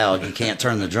too loud, you can't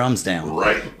turn the drums down.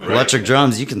 Right. Electric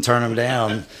drums, you can turn them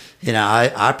down.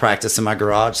 I practice in my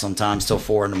garage sometimes till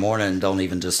 4 a.m. and don't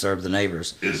even disturb the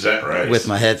neighbors. Is that right? With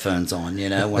my headphones on,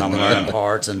 when I'm learning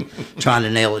parts and trying to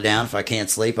nail it down. If I can't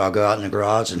sleep, I'll go out in the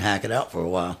garage and hack it out for a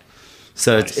while.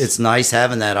 So it's nice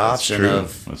having that option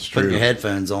of putting your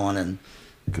headphones on and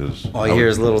all you hear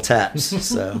is little taps.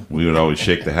 So we would always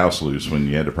shake the house loose when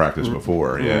you had to practice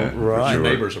before. Yeah, right. Your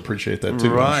neighbors appreciate that too.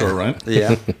 Right. I'm sure, right?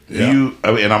 Yeah. And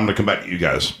I'm going to come back to you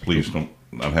guys. Please don't.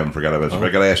 I haven't forgot about this. But I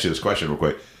got to ask you this question real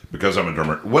quick because I'm a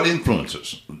drummer. What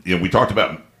influences? We talked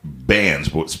about bands,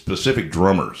 but specific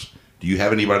drummers. Do you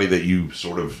have anybody that you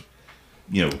sort of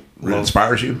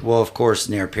inspires you? Well, of course,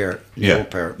 Neil Peart. Yeah.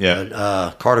 Yeah.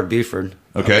 But, Carter Buford,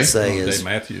 Okay. I would say Dave is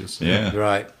Matthews. Yeah.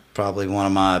 right. Probably one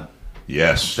of my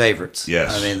Yes. favorites.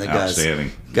 Yes. I mean, the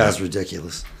Outstanding. guy's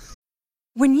ridiculous.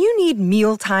 When you need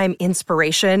mealtime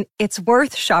inspiration, it's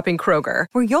worth shopping Kroger,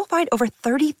 where you'll find over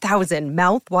 30,000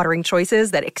 mouth-watering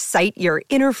choices that excite your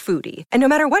inner foodie. And no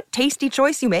matter what tasty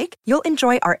choice you make, you'll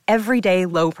enjoy our everyday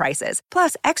low prices,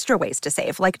 plus extra ways to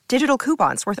save, like digital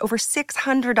coupons worth over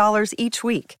 $600 each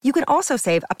week. You can also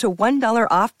save up to $1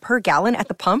 off per gallon at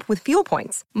the pump with fuel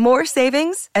points. More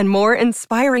savings and more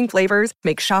inspiring flavors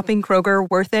make shopping Kroger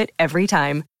worth it every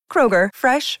time. Kroger,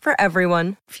 fresh for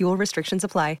everyone. Fuel restrictions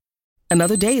apply.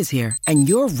 Another day is here, and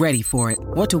you're ready for it.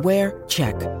 What to wear?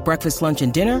 Check. Breakfast, lunch,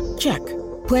 and dinner? Check.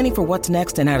 Planning for what's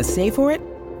next and how to save for it?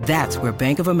 That's where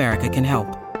Bank of America can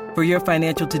help. For your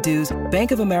financial to-dos,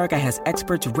 Bank of America has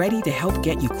experts ready to help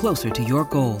get you closer to your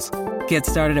goals. Get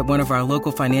started at one of our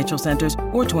local financial centers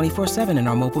or 24/7 in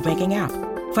our mobile banking app.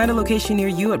 Find a location near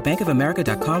you at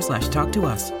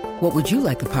bankofamerica.com/talktous. What would you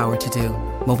like the power to do?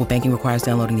 Mobile banking requires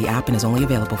downloading the app and is only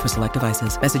available for select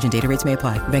devices. Message and data rates may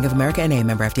apply. Bank of America N.A.,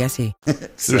 member FDIC.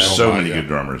 There's so many good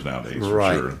drummers nowadays, for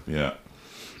Right. sure. Yeah.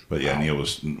 But yeah, Neil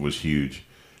was huge.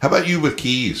 How about you with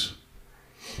keys?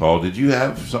 Paul, did you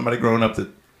have somebody growing up that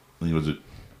did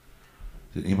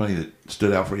anybody that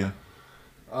stood out for you?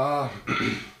 I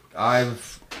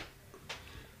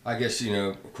guess,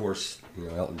 of course,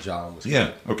 Elton John was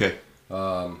Yeah. Okay.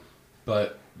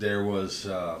 but there was,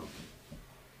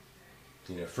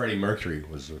 Freddie Mercury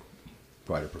was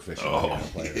quite a proficient piano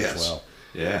player yes. as well.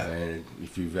 Yeah. And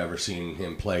if you've ever seen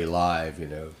him play live,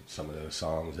 some of those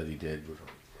songs that he did were,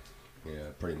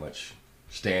 pretty much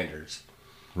standards.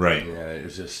 Right. It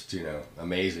was just,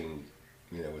 amazing,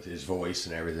 with his voice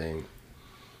and everything.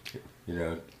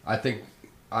 I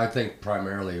think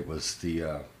primarily it was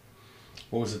the,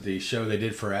 what was it, the show they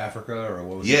did for Africa, or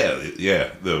what was it? Yeah.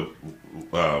 The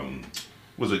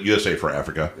was it USA for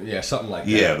Africa? Yeah, something like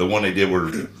that. Yeah, the one they did where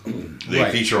they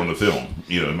Right. feature on the film.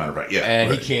 Matter of fact, yeah.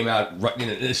 And right. he came out,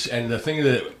 and the thing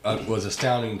that was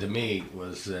astounding to me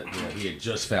was that he had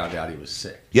just found out he was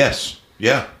sick Yes.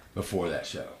 Yeah. before that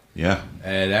show. Yeah.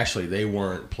 And actually, they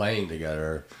weren't playing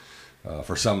together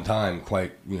for some time,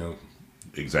 quite,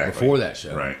 Exactly. before that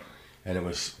show. Right. And it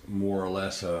was more or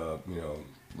less,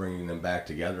 bringing them back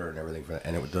together and everything.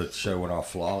 And the show went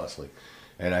off flawlessly.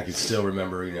 And I can still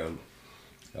remember,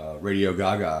 Radio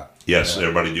Gaga. Yes,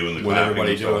 everybody doing the with clapping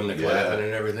everybody and stuff. doing the clapping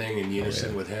and everything in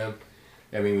unison with him.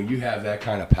 I mean, when you have that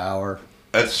kind of power,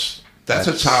 That's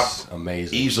a top,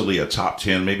 amazing. easily a top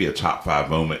 10, maybe a top 5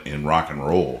 moment in rock and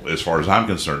roll, as far as I'm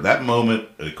concerned. That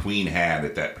moment the Queen had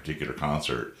at that particular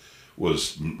concert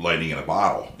was lightning in a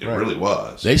bottle. It really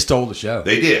was. They stole the show.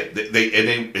 They did.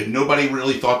 And nobody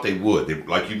really thought they would.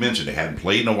 Like you mentioned, they hadn't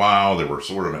played in a while. They were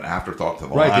sort of an afterthought to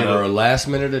the Right, they lineup. were a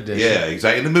last-minute addition. Yeah,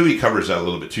 exactly. And the movie covers that a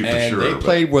little bit too, for And sure. they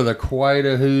played with quite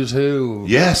a who's who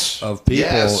yes, of people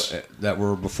yes. that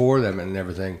were before them and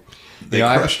everything. They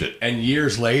crushed it. And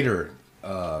years later,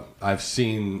 I've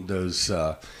seen those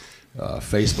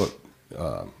Facebook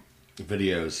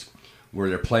videos where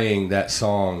they're playing that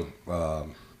song.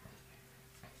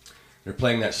 They're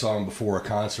playing that song before a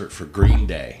concert for Green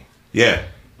Day. Yeah.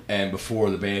 And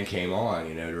before the band came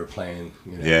on, they were playing,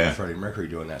 Yeah. Freddie Mercury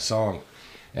doing that song.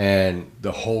 And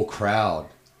the whole crowd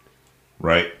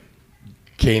Right.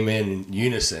 came in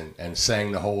unison and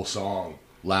sang the whole song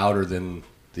louder than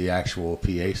the actual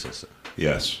PA system.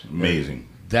 Yes. Amazing.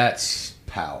 That's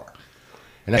power.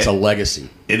 And that's a legacy.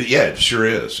 It sure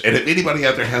is. And if anybody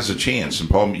out there has a chance, and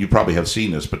Paul, you probably have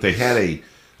seen this, but they had a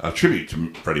tribute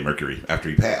to Freddie Mercury after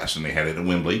he passed, and they had it in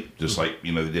Wembley, just like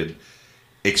they did.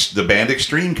 The band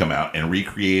Extreme come out and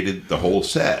recreated the whole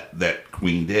set that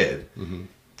Queen did. Mm-hmm.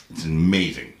 It's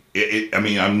amazing. I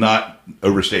mean, I'm not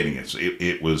overstating it.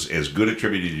 It was as good a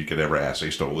tribute as you could ever ask. They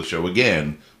stole the show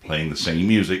again, playing the same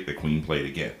music that Queen played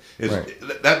again.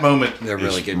 That moment They're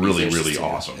really is good really, musicians, really too.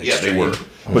 awesome. Extreme. Yeah, they were.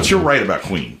 But you're right about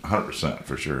Queen, 100%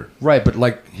 for sure. Right, but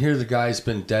here the guy's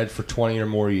been dead for 20 or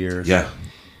more years. Yeah.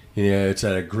 It's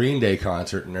at a Green Day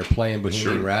concert, and they're playing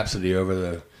Bohemian Sure. Rhapsody over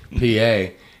the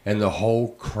PA, and the whole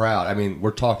crowd, I mean,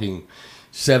 we're talking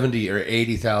 70 or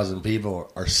 80,000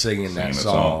 people are singing that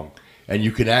song. And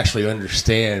you can actually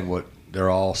understand what they're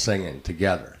all singing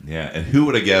together. Yeah, and who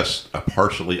would have guessed a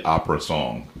partially opera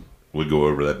song would go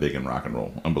over that big in rock and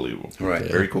roll? Unbelievable. Right.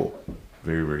 Very cool.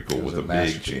 Very, very cool. With a a big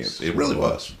masterpiece. chance. It really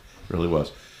was. Really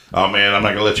was. Oh, man, I'm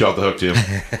not going to let you off the hook, Tim.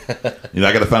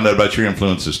 I got to find out about your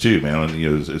influences, too, man.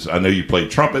 I know you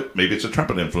played trumpet. Maybe it's a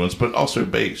trumpet influence, but also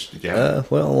bass. Did you have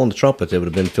Well, on the trumpet, it would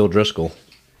have been Phil Driscoll.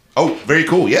 Oh, very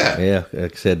cool. Yeah. Yeah,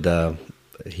 like I said,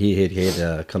 he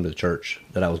had come to the church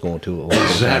that I was going to.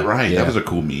 Is that right? Yeah. That was a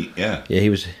cool meet. Yeah. Yeah, he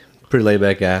was a pretty laid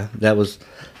back guy. That was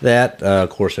that. Of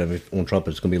course, I mean, on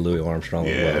trumpet, it's going to be Louis Armstrong.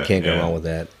 as well. I can't go wrong with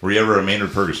that. Were you ever a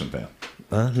Maynard Ferguson fan?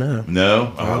 No.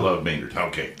 No? Oh, I love Maynard.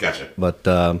 Okay, gotcha. But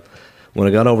when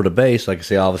I got over to bass, like I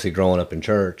say, obviously growing up in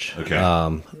church,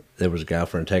 there was a guy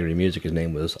for Integrity Music. His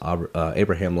name was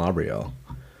Abraham Labrio.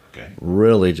 Okay.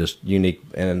 Really just unique.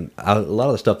 And a lot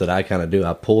of the stuff that I kind of do,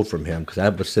 I pulled from him because I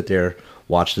would sit there,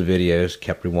 watch the videos,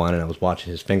 kept rewinding. I was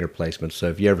watching his finger placements. So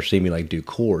if you ever see me like do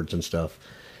chords and stuff,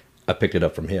 I picked it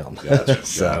up from him. Gotcha.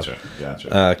 So,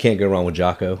 Gotcha. Can't go wrong with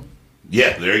Jocko.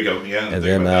 Yeah, there you go. Yeah. And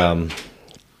then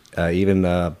even,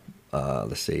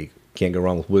 let's see, can't go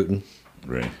wrong with Wooten.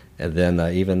 Right. And then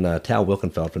even Tal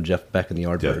Wilkenfeld from Jeff Beck and the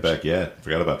Yardbirds. Jeff Beck, yeah.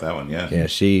 Forgot about that one, yeah. Yeah,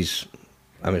 she's,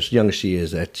 I mean, as young as she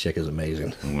is, that chick is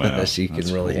amazing. Wow, she can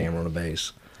that's really cool. hammer on a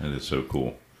bass. That is so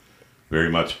cool.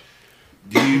 Very much.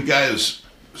 Do you guys,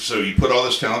 so you put all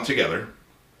this talent together,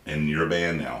 and you're a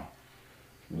band now.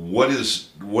 What is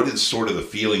sort of the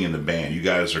feeling in the band? You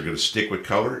guys are going to stick with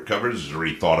covers? Is there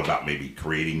any thought about maybe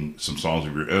creating some songs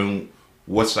of your own?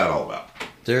 What's that all about?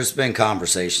 There's been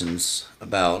conversations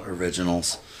about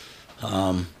originals.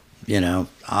 You know,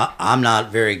 I'm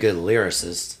not very good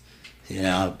lyricist, you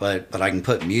know, but I can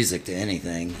put music to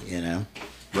anything, you know.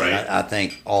 Right. I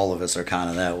think all of us are kind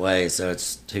of that way, so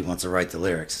it's who wants to write the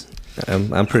lyrics.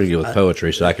 I'm pretty good with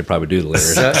poetry, so I could probably do the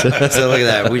lyrics. So look at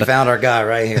that. We found our guy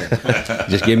right here.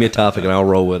 Just give me a topic and I'll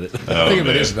roll with it. The thing of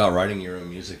it is about writing your own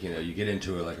music. You know, you get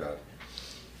into it like a,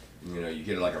 you know, you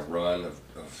get like a run of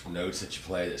notes that you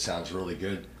play that sounds really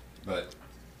good, but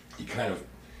you kind of,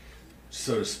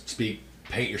 so to speak,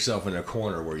 paint yourself in a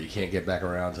corner where you can't get back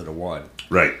around to the one.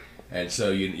 Right. And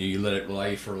so you let it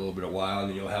lay for a little bit of while, and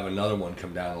then you'll have another one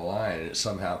come down the line, and it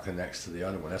somehow connects to the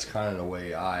other one. That's kind of the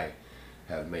way I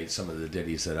have made some of the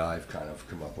ditties that I've kind of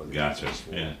come up with. Gotcha.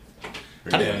 For. Yeah.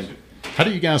 How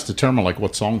do you guys determine like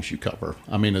what songs you cover?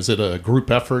 I mean, is it a group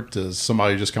effort? Does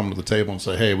somebody just come to the table and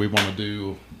say, "Hey, we want to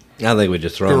do"? I think we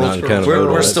just throw them out and kind of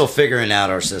We're still figuring out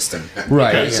our system.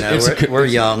 Right. You know, we're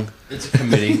young. It's a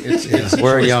committee. It's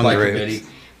We're a young by group. committee.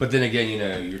 But then again, you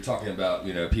know, you're talking about,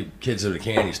 you know, kids at a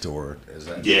candy store. Is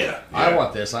that, Yeah. I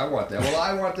want this. I want that. Well,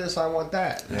 I want this. I want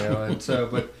that. You know, and so,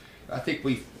 but I think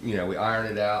we iron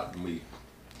it out, and we,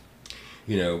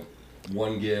 you know,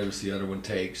 one gives, the other one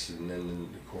takes, and then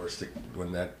of course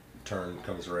when that turn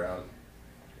comes around,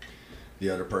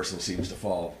 the other person seems to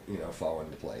fall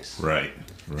into place. Right.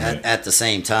 At the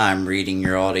same time, reading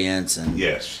your audience and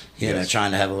Yes. you know,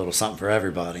 trying to have a little something for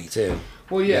everybody too.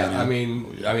 Well, yeah. You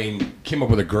know? I mean, came up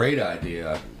with a great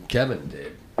idea. Kevin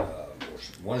did.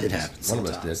 One of It us, happens one of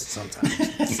us did.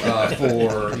 sometimes.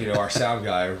 For our sound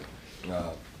guy,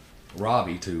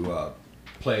 Robbie, to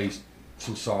play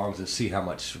some songs and see how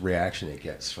much reaction it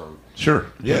gets from Sure.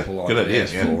 Yeah. people on Good the idea.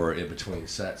 dance Yeah. floor in between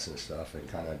sets and stuff, and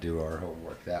kind of do our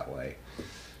homework that way.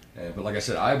 But like I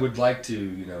said, I would like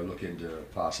to look into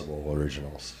possible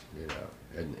originals,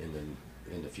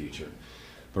 in the future.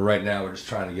 But right now, we're just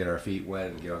trying to get our feet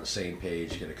wet and get on the same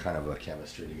page, get a kind of a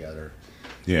chemistry together.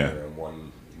 Yeah.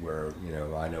 One where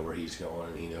I know where he's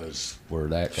going, and he knows where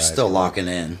that guy's Still going. locking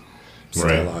in.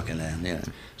 Right. Locking in. Yeah.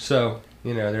 So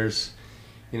there's,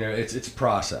 it's a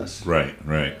process. Right.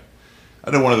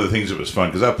 I know one of the things that was fun,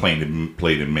 because I played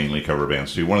in mainly cover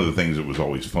bands too. One of the things that was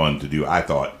always fun to do, I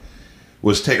thought,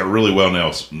 was take a really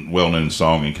well-known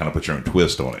song and kind of put your own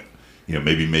twist on it.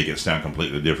 Maybe make it sound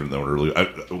completely different than what earlier.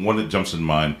 One that jumps in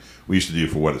mind, we used to do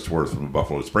For What It's Worth from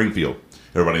Buffalo to Springfield.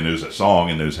 Everybody knows that song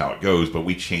and knows how it goes, but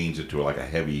we changed it to a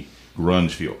heavy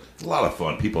grunge feel. It's a lot of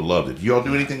fun. People loved it. Do you all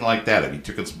do anything like that? Have you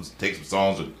take some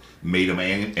songs and made them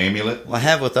Amulet? Well, I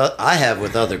have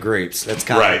with other groups. That's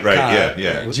kind of right.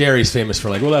 Yeah. Jerry's famous for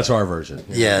well, that's our version.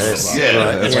 Yeah, that's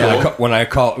that's cool. When I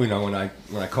call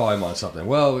him on something,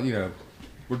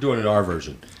 we're doing it our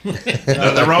version.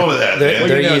 Nothing wrong with that.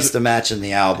 They're used to matching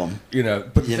the album.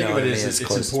 But the thing of it is, as it's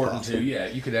close as important possible.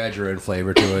 you could add your own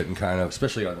flavor to it and kind of,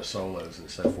 especially on the solos and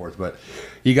so forth, but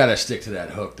you got to stick to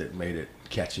that hook that made it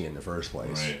catchy in the first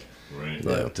place. Right.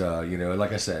 But,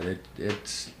 like I said,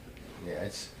 it's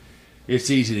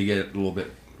easy to get a little bit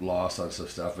lost on some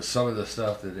stuff, but some of the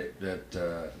stuff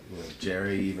that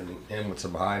Jerry, even him with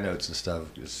some high notes and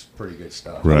stuff, is pretty good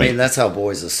stuff. Right. I mean, that's how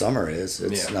Boys of Summer is.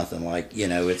 It's nothing like,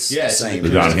 it's the same. The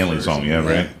Don Henley song,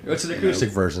 right? It's an acoustic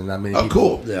version. I mean,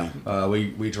 Cool. Yeah.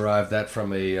 We derived that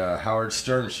from a Howard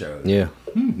Stern show. Yeah,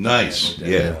 Nice.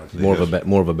 Yeah. more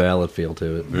of a ballad feel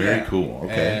to it. Very cool.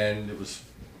 Okay. And it was,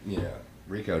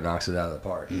 Rico knocks it out of the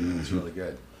park. It's really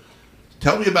good.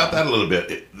 Tell me about that a little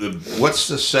bit. What's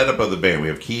the setup of the band? We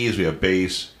have keys, we have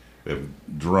bass, we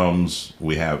have drums,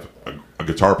 we have a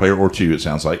guitar player or two, it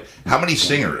sounds like. How many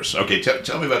singers? Okay,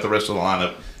 tell me about the rest of the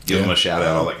lineup. Give them a shout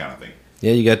out, all that kind of thing.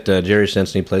 Yeah, you got Jerry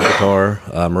Sensen, plays guitar.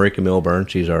 Marika Milburn,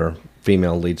 she's our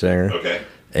female lead singer. Okay.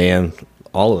 And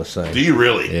all of us sing. Do you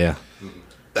really? Yeah.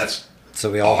 That's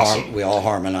So we all awesome. we all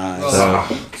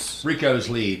harmonize. Rico's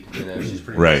lead, she's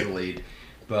pretty much the lead.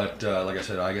 But like I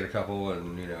said, I get a couple,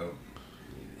 and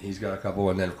he's got a couple,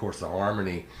 and then of course the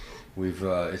harmony. We've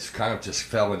it's kind of just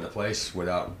fell into place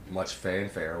without much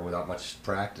fanfare, without much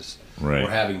practice. Right. We're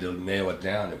having to nail it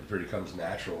down. It pretty comes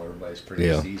natural. Everybody's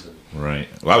pretty seasoned. Right.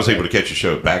 Well, I was able to catch a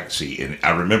show at Backseat, and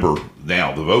I remember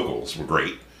now the vocals were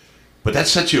great. But that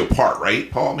sets you apart, right,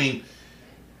 Paul? I mean,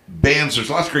 bands, there's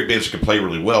lots of great bands that can play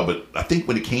really well, but I think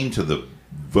when it came to the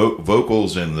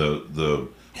vocals and the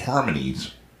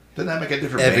harmonies, doesn't that make a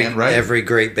different band, right? Every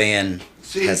great band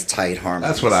has tight harmonies.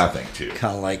 That's what I think, too.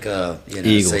 Kind of like,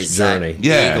 Eagles' say Journey.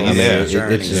 Yeah, Eagles,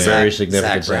 Journey. It's a very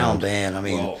significant Zach Brown sound. band. I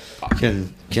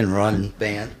mean, can run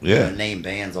band. Name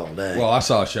bands all day. Well, I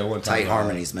saw a show one time. Tight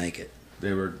harmonies make it.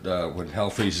 They were when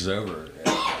Hell Freezes Over.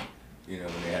 When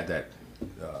they had that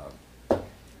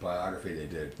biography they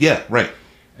did. Yeah, right.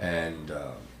 And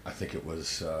I think it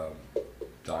was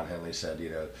Don Henley said,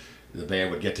 the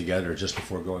band would get together just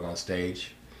before going on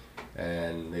stage,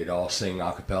 and they'd all sing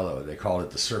a cappella. They called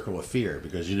it the Circle of Fear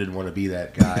because you didn't want to be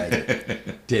that guy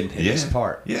that didn't hit his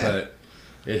part. Yeah. But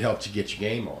it helped you get your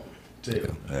game on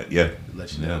too. It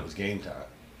let you know it was game time.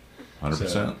 100%.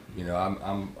 So,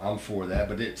 I'm for that,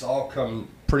 but it's all come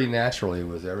pretty naturally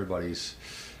with everybody's,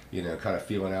 kind of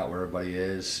feeling out where everybody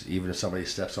is. Even if somebody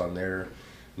steps on their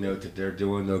note that they're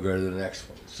doing, they'll go to the next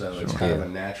one. So it's kind of a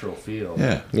natural feel.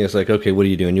 Yeah. Yeah, it's like, okay, what are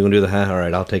you doing? You want to do the high? All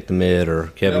right, I'll take the mid, or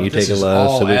Kevin, you take a This is low.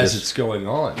 all So we as just, it's going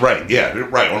on. Right, yeah,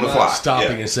 right, on the Not fly.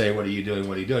 stopping Yeah. and saying, what are you doing,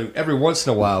 what are you doing? Every once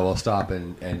in a while, we'll stop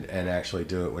and actually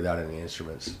do it without any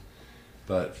instruments.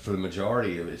 But for the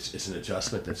majority, it's an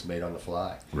adjustment that's made on the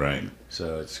fly. Right.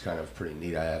 So it's kind of pretty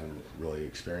neat. I haven't really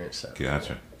experienced that.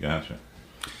 Gotcha.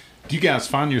 Do you guys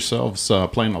find yourselves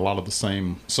playing a lot of the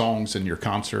same songs in your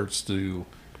concerts?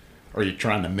 Are you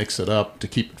trying to mix it up to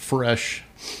keep it fresh?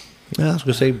 yeah, I was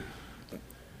going to say,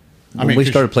 I when mean, we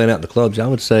 'cause started playing out in the clubs, I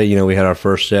would say, we had our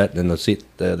first set, and the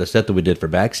set that we did for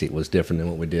Backseat was different than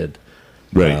what we did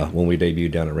when we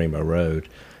debuted down at Rainbow Road.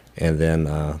 And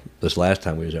then this last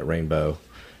time we was at Rainbow,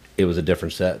 it was a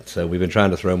different set. So we've been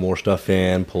trying to throw more stuff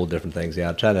in, pull different things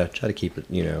out, try to keep it,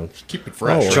 keep it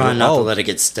fresh. Trying not to let it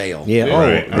get stale. Yeah.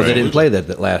 Right, Well, they didn't play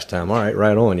that last time. All right,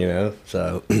 right on.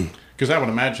 So Because I would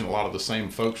imagine a lot of the same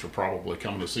folks are probably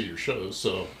coming to see your shows.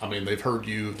 So, I mean, they've heard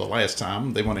you the last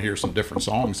time. They want to hear some different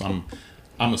songs,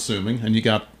 I'm assuming. And you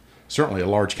got certainly a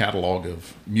large catalog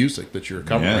of music that you're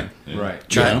covering. Yeah. Right.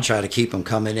 Try to keep them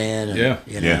coming in. And,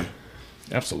 Yeah.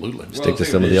 Absolutely. stick to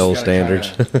some of the old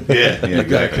standards. Yeah, You got to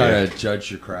exactly. kind of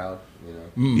judge your crowd.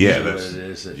 Yeah, See what that's it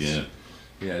is. It's,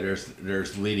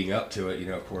 there's leading up to it.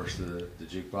 Of course, the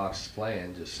jukebox is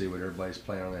playing. Just see what everybody's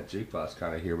playing on that jukebox.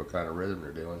 Kind of hear what kind of rhythm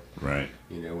they're doing. right.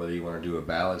 Whether you want to do a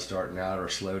ballad starting out or a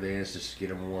slow dance, just get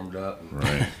them warmed up. And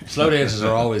Right. Slow dances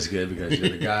are always good because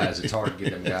the guys. It's hard to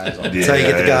get them guys on. That's how you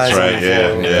get the guys that's on right. the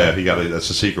Yeah, floor. yeah. You got that's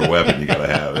a secret weapon you got to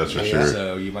have. That's for sure.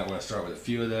 So you might want to start with a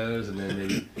few of those, and then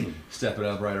maybe step it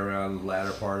up right around the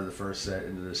latter part of the first set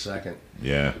into the second,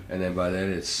 Yeah, and then by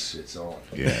then it's on.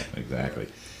 yeah, exactly.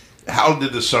 How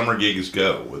did the summer gigs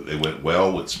go? They went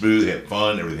well, went smooth, had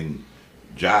fun, everything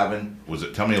jiving.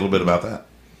 Tell me a little bit about that.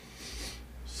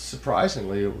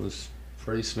 Surprisingly, it was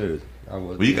pretty smooth.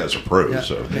 Well, you guys are pros,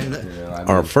 so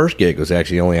Our first gig was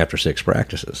actually only after 6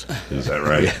 practices. is that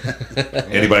right?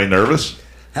 Anybody nervous?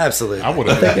 Absolutely. I would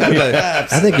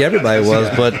have. I think everybody was,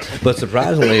 but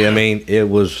surprisingly, I mean, it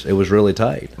was really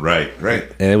tight, Right.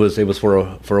 and it was for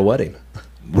a wedding.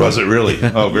 Was it really?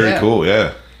 Oh, very Yeah. cool.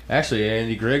 Yeah. Actually,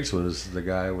 Andy Griggs was the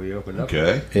guy we opened up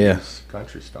Okay. with. Yeah. He's a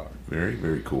country star. Very,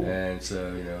 very cool. And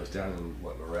so, it was down in,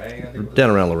 Luray, I think it was? Down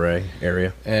around Luray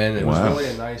area. And it Wow.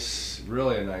 was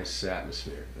really a nice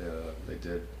atmosphere. They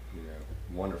did,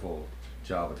 wonderful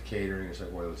job with the catering. It's like,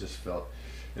 it just felt,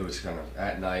 it was kind of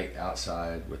at night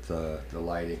outside with the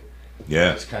lighting.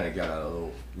 Yeah. It's kind of got a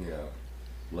little,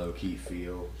 low-key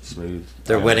feel, smooth.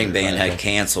 Their wedding band had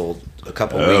canceled a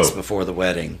couple weeks before the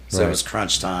wedding, so it was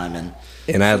crunch time.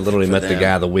 And I literally For met the them.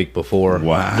 guy the week before.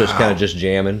 Wow. Just kind of just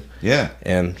jamming. Yeah.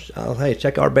 And, hey,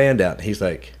 check our band out. He's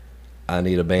like, I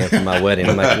need a band for my wedding.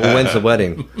 I'm like, well, when's the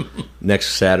wedding?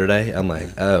 Next Saturday. I'm like,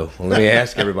 oh, well, let me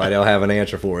ask everybody. I'll have an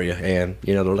answer for you. And,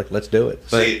 they're like, let's do it.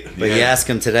 But See, you ask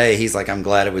him today, he's like, I'm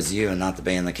glad it was you and not the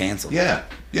band that canceled. Yeah.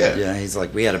 Yeah, he's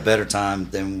like, we had a better time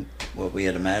than what we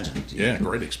had imagined. Yeah,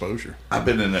 great exposure. I've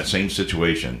been in that same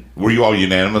situation. Were you all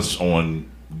unanimous on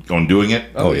on doing it?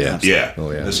 Oh, yeah. Yeah.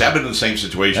 Oh, yeah. This happened in the same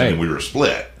situation, Hey. and we were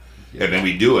split. And then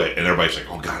we do it, and everybody's like,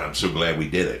 "Oh God, I'm so glad we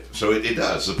did it." So it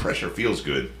does. The pressure feels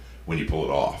good when you pull it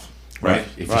off, right?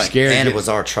 If you're Right. scared, And get- it was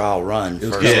our trial run.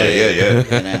 First Yeah, yeah, yeah.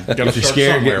 You know. Gotta if you're start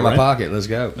scared, get in my somewhere, right? pocket. Let's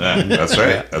go. Yeah, that's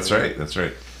right. That's right. That's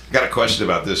right. Got a question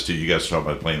about this too. You guys talking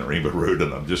about playing at Rainbow Road,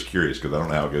 and I'm just curious because I don't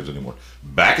know how it goes anymore.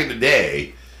 Back in the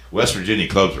day, West Virginia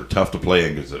clubs were tough to play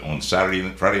in because on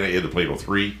Friday night you had to play till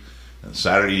 3, and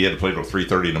Saturday you had to play till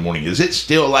 3:30 in the morning. Is it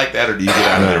still like that, or do you get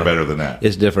out of there better than that?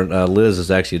 It's different. Liz has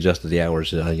actually adjusted the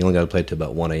hours. You only got to play till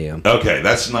about 1 a.m. Okay,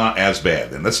 that's not as bad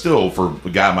then. That's still for a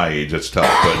guy my age. That's tough,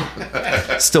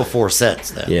 but Still 4 sets,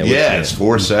 though. Yeah, yeah, it's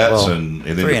 4 sets Well, and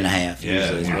then 3.5 Yeah, usually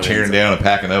and is you're what it tearing is. down and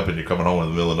packing up, and you're coming home in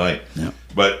the middle of the night. Yeah.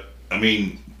 But I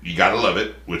mean, you got to love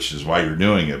it, which is why you're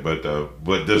doing it. But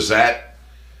does that?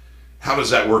 How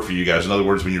does that work for you guys? In other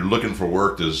words, when you're looking for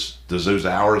work, does those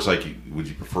hours would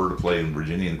you prefer to play in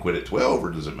Virginia and quit at 12,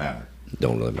 or does it matter?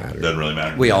 Don't really matter. Doesn't really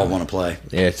matter. We all want to play.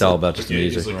 Yeah, it's all about just the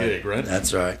It's music. a gig, right?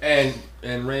 That's right.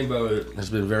 And Rainbow has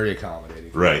been very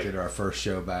accommodating. Right. We did our first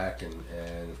show back, and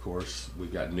of course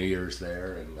we've got New Year's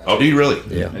there. And Oh, do you really?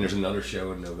 Yeah. And there's another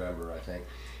show in November, I think.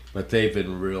 But they've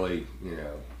been really,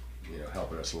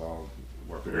 helping us along,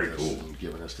 working Very with cool. us, and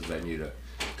giving us the venue to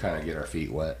kind of get our feet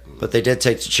wet. But they did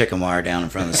take the chicken wire down in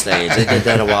front of the stage. They did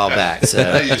that a while back. I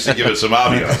So used to give it some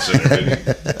ambiance in there, didn't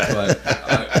you? But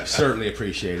I certainly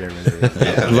appreciate everything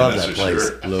Yeah, love that's that for place.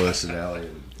 sure. Lewis and Ellie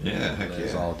and Yeah, heck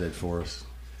that's yeah. all did for us.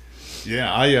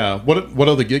 Yeah, what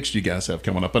other gigs do you guys have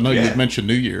coming up? I know Yeah. you mentioned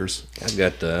New Year's. I've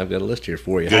got a list here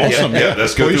for you. Good, Awesome. Yeah,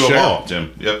 let's go Please through them share. all,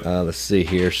 Tim. Yep. Let's see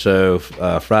here. So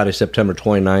Friday, September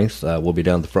 29th, we'll be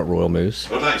down at the Front Royal Moose.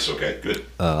 Oh, nice. Okay, good.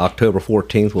 October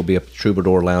 14th, we'll be up at the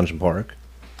Troubadour Lounge and Park.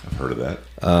 I've heard of that.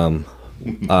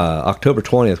 October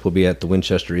 20th, we'll be at the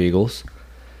Winchester Eagles.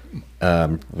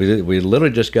 We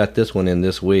literally just got this one in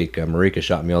this week. Marika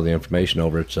shot me all the information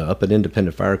over. It's up at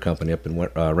Independent Fire Company up in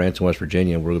Ransom, West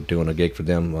Virginia. We're doing a gig for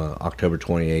them October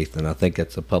 28th, and I think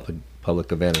that's a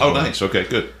public event. as Oh, well. nice. Okay,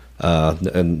 good.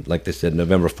 And like they said,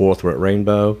 November 4th, we're at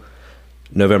Rainbow.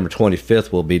 November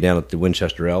 25th, we'll be down at the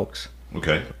Winchester Elks.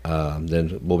 Okay.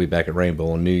 Then we'll be back at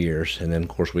Rainbow on New Year's, and then of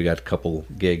course we got a couple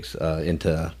gigs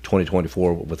into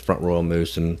 2024 with Front Royal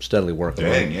Moose, and steadily working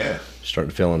Dang, on yeah. starting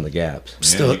to fill in the gaps.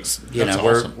 still, Yeah, that's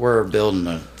we're awesome. we're building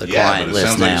the Yeah, client but it list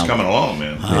sounds like it's now. coming along,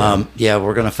 man. Yeah,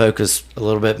 we're going to focus a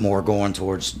little bit more going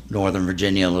towards Northern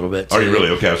Virginia a little bit. Are you too. really?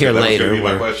 Okay, Here that was later, gonna be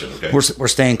my we're- question. Okay. we're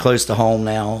staying close to home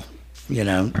now.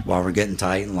 While we're getting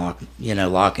tight and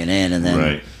locking in, and then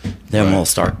Right. then we'll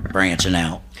start branching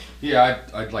out. Yeah,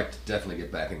 I'd like to definitely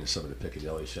get back into some of the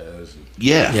Piccadilly shows. And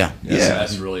Yeah. Yeah.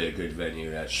 that's really a good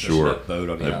venue. That's Sure. that boat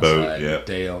on the That outside. boat, yeah.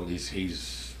 Dale, he's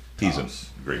He's a tops.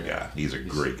 great guy. He's a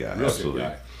great guy. Real Absolutely.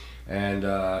 good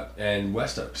guy. And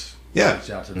West Oaks. Yeah. Reach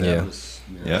out to them.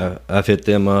 Yeah. Yeah. I've hit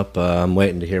them up. I'm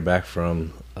waiting to hear back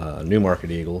from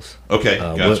Newmarket Eagles. Okay,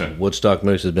 gotcha. Woodstock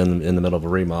Moose has been in the middle of a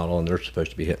remodel, and they're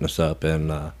supposed to be hitting us up.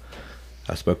 And I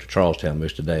spoke to Charlestown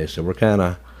Moose today, so we're kind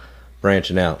of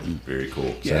branching out. Very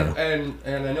cool. Yeah, and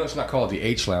I know it's not called the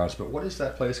H Lounge, but what is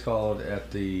that place called at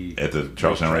the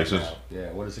Charlestown races? now?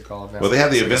 Yeah, what is it called now? Well, they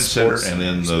have the It's like a event center, sports and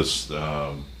then center. those.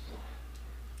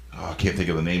 I can't think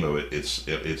of the name of it.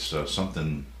 It's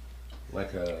something.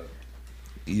 like a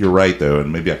You're right though,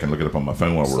 and maybe I can look it up on my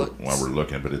phone while we're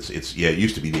looking. But it's yeah, it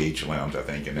used to be the H Lounge, I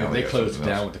think, and now they got closed it something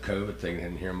down else. with the COVID thing.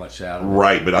 Didn't hear much out of it.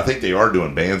 Right, but I think they are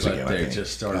doing bands But again. I they think.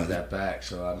 just started that back,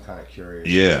 so I'm kind of curious.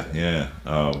 Yeah, yeah.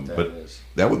 What that But is.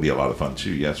 that would be a lot of fun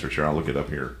too. Yes, for sure. I'll look it up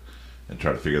here and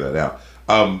try to figure that out.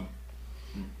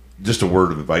 Just a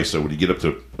word of advice though: when you get up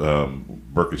to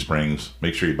Berkeley Springs,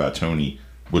 make sure you buy Tony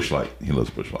Bush Light. He loves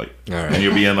Bush Light, All right. and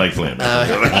you'll be in like Flynn.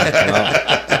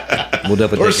 We'll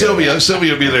definitely Or take care of that.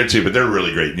 Sylvia will be there too, but they're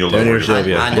really great. And you'll love Tony or working with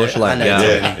them. Sylvia. Bush Light guy.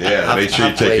 Yeah, yeah, make sure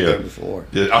you I've take played care there of- before.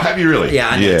 Yeah. Oh, have you really? Yeah,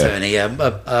 I know Tony. Yeah,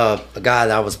 a guy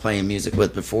that I was playing music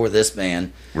with before this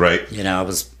band. Right. I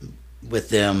was with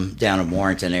them down in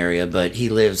Warrenton area, but he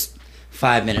lives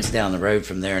 5 minutes down the road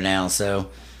from there now. So,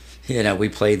 we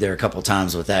played there a couple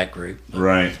times with that group.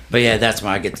 Right. But yeah, that's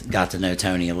when I got to know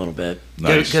Tony a little bit.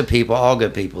 Nice. Good people, all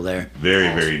good people there, Very,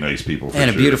 very nice people. For and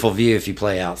a sure. beautiful view if you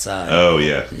play outside. Oh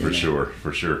yeah, for sure,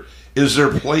 for sure. Is there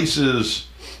places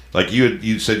like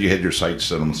you said you had your sights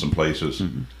set on some places?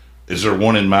 Mm-hmm. Is there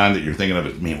one in mind that you're thinking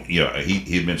of? Man, he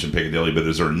had mentioned Piccadilly, but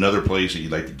is there another place that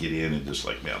you'd like to get in and just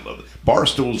like, man, I love it?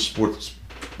 Barstools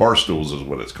is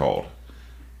what it's called.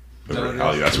 Over in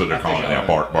Hollywood. That's what they're calling it now.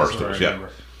 Barstools. Yeah,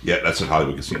 yeah, that's at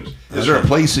Hollywood Casinos. Is there a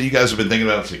place that you guys have been thinking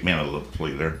about? It's like, man, I'd love to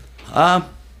play there.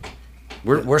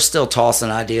 We're still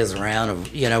tossing ideas around.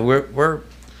 We're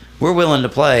we're willing to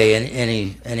play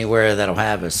anywhere that'll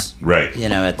have us. Right. You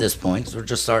know, at this point, 'cause we're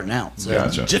just starting out. So.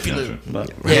 Gotcha. Jiffy Gotcha. Lube. But,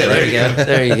 yeah, there you go.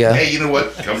 There you go. Hey, you know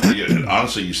what?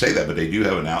 Honestly, you say that, but they do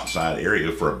have an outside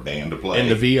area for a band to play. In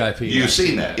the VIP. You've I've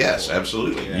seen that? Yes,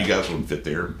 absolutely. Yeah. You guys would fit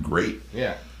there. Great.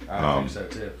 Yeah, I think so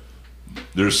too.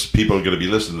 There's people going to be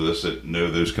listening to this that know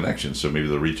those connections, so maybe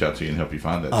they'll reach out to you and help you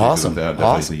find that. Awesome. Definitely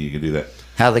Awesome. think you can do that.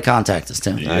 How do they contact us,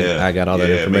 Tim? I got all that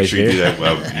Make information sure you do here. that.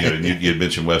 Well, you had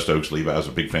mentioned West Oaks. Levi's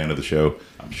a big fan of the show.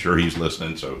 I'm sure he's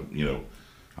listening, so he'll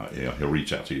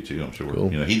reach out to you too. I'm sure. Cool.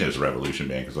 He knows the Revolution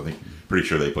Band because pretty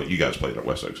sure you guys played at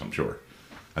West Oaks. I'm sure.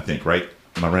 I think, right?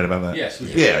 Am I right about that? Yes, we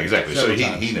did. Yeah, exactly. So Several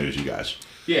times. he knows you guys.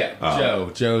 Yeah,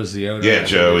 Joe's the owner. Yeah,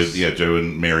 Joe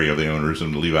and Mary are the owners,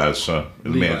 and Levi's the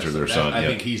manager, their son. I Yeah.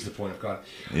 think he's the point of contact.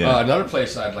 Yeah. Another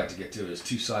place I'd like to get to is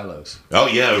Two Silos. Oh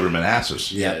yeah, over in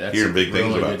Manassas. Yeah, that's hearing a big things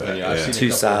really about good that. venue. I've Yeah. seen Two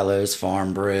couple- Silos,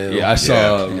 Farm Brew. Yeah, I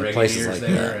saw Yeah. Reggae Places Ears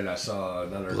like there, that. and I saw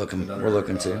another We're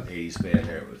looking to. 80s band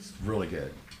there. It was really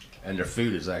good, and their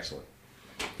food is excellent,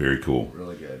 Very cool.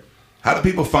 really good. How do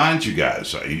people find you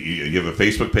guys? You have a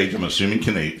Facebook page, I'm assuming.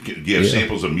 Do you have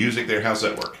samples of music there? How's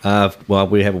that work? Well,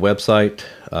 we have a website,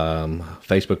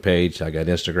 Facebook page. I got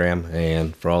Instagram,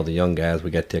 and for all the young guys, we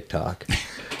got TikTok.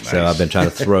 So I've been trying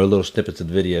to throw little snippets of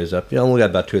the videos up. Only got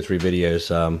about 2 or 3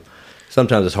 videos.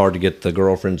 Sometimes it's hard to get the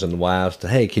girlfriends and the wives to,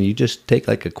 hey, can you just take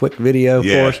like a quick video for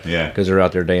us? Yeah. Because they're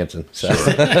out there dancing. So,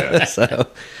 Sure. Yeah.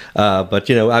 but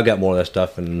I've got more of that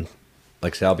stuff, and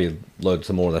like I said, I'll be loading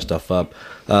some more of that stuff up.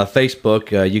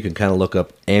 Facebook, you can kind of look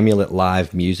up Amulet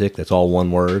Live Music. That's all one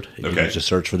word. If Okay. you just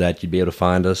search for that, you'd be able to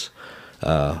find us.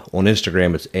 On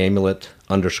Instagram, it's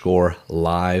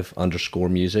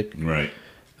Amulet_live_music. Right.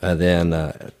 And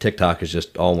then TikTok is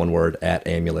just all one word, at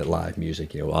Amulet Live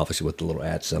Music, obviously with the little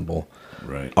 @ symbol.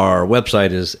 Right. Our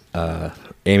website is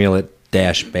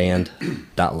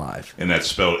amulet-band.live. And that's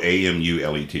spelled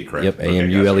AMULET, correct? Yep, Okay,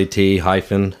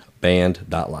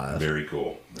 AMULET-band.live. Very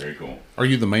cool. Very cool. Are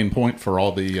you the main point for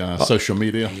all the social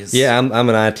media? Yeah, I'm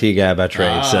an IT guy by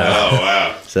trade, so Oh, wow.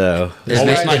 It Always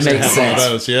makes nice to makes have one of sense.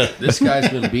 those, yeah. This guy's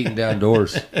been beating down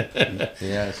doors.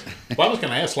 Yes. Well, I was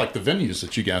going to ask, like the venues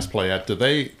that you guys play at, do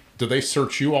they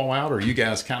search you all out, or are you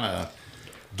guys kind of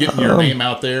getting your name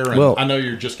out there? And well- I know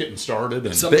you're just getting started.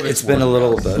 And It's been a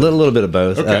little bit. little bit of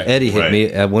both. Okay. Eddie hit Right.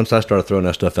 me once I started throwing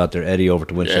that stuff out there. Eddie over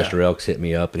to Winchester Elks hit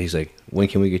me up, and he's like, "When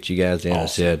can we get you guys in?" I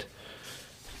said,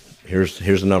 "Here's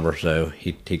the number." So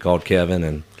he called Kevin,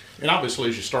 and obviously,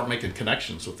 as you start making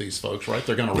connections with these folks, right,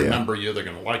 they're going to remember you, they're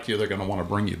going to like you, they're going to want to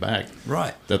bring you back.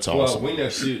 Right. That's Well, awesome. we no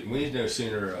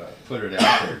sooner put it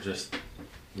out there. Just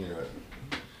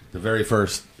the very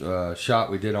first shot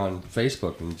we did on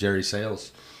Facebook, and Jerry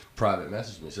Sales private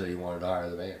messaged me, said he wanted to hire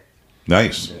the band.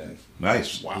 Nice. Yeah.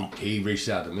 Nice. Wow. He reached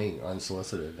out to me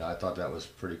unsolicited. I thought that was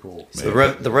pretty cool. The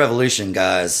Revolution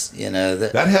guys,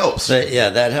 That helps. that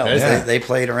helps. Yeah. They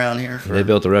played around here for they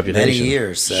built a reputation. many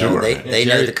years. So Sure. they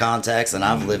know Jerry- the contacts, and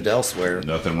I've lived elsewhere.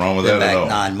 Nothing wrong with Been that at back all.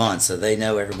 9 months, so they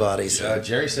know everybody. So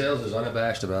Jerry Sales is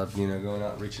unabashed about going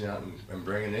out, reaching out, and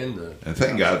bringing in the. And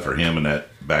thank God for him in that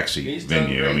backseat He's done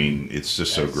venue. great. I mean, it's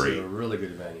just so That's great. a really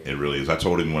good venue. It really is. I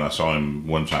told him when I saw him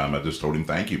one time, I just told him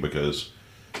thank you, because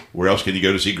where else can you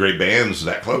go to see great bands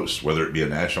that close, whether it be a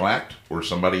national act or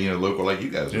somebody local like you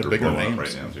guys that are bigger blowing up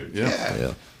names. right now too.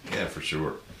 Yeah. Yeah, for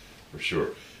sure.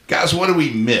 Guys, what do we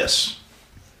miss?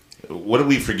 What do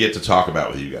we forget to talk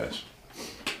about with you guys?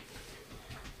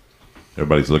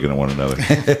 Everybody's looking at one another.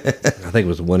 I think it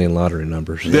was winning lottery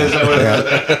numbers.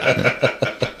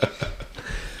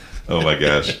 Oh my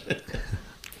gosh.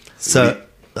 So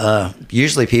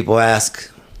usually people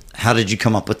ask, "How did you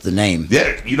come up with the name?"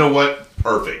 Yeah, you know what?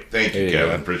 Perfect. Thank you, There you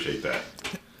Kevin. go. Appreciate that.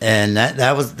 And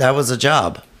that was a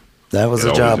job. That was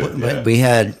It a job. always is, yeah. We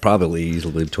had Probably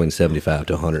easily between 75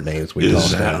 to 100 names we Is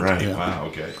talked that about. right? Yeah. Wow,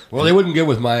 okay. Well, they wouldn't go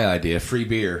with my idea. Free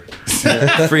beer.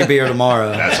 free beer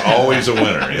tomorrow. That's always a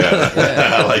winner. Yeah.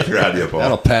 I like your idea, That'll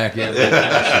Paul. pack in.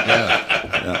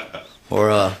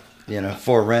 Or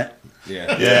for rent,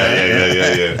 Yeah.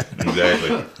 Yeah.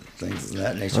 Exactly. things of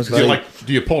that nature.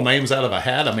 Do you pull names out of a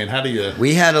hat? I mean, how do you?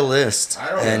 We had a list, I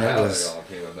don't and know it how was it all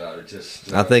came about. It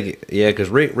just. I think, because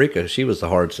Rika, she was the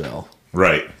hard sell.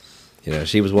 Right.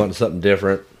 She was wanting something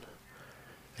different.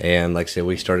 And like I said,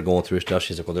 we started going through stuff.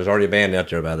 She's like, well, there's already a band out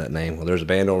there by that name. Well, there's a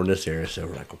band over in this area. So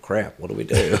we're like, well, crap, what do we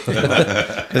do?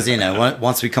 because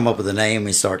once we come up with a name,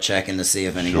 we start checking to see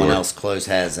if anyone Sure. else close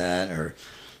has that, or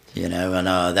and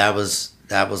that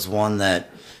was one that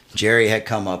Jerry had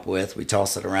come up with. We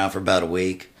tossed it around for about a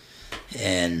week,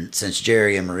 and since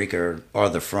Jerry and Marika are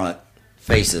the front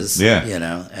faces, Yeah.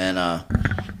 and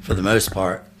for the most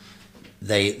part,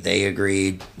 they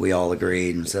agreed. We all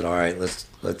agreed and said, all right,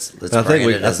 let's. I think brand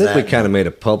it as we that. kind of made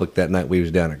it public that night. We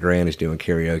was down at Granny's doing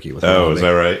karaoke with. Oh, Robbie. is that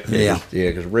right? Yeah. Yeah,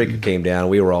 because Rick came down.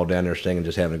 We were all down there singing,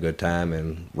 just having a good time,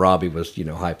 and Robbie was,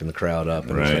 hyping the crowd up.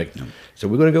 And Right. he's like, "So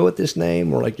we're going to go with this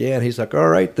name?" We're like, "Yeah." And he's like, "All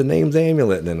right, the name's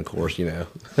Amulet." And then, of course, But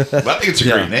I think it's a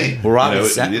great name. Well, Robbie,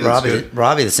 good.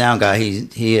 Robbie, the sound guy,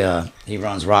 he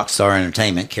runs Rockstar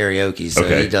Entertainment Karaoke, so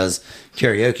Okay. he does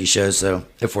karaoke shows. So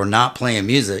if we're not playing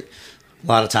music, a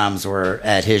lot of times we're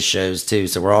at his shows too.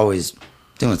 So we're always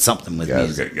doing something with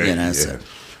music, So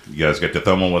You guys got the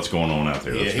thumb on what's going on out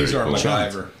there. Yeah, That's he's very our cool.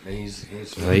 MacGyver. He's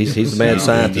He's the mad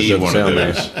scientist You of need the one of sound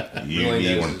those. base. You really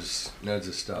need knows one. knows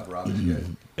his stuff. Robbie's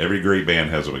good. Every great band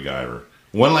has a MacGyver.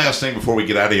 One last thing before we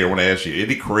get out of here, I want to ask you: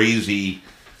 any crazy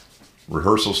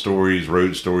rehearsal stories,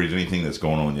 road stories, anything that's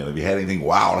going on yet? Have you had anything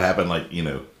wild happen, like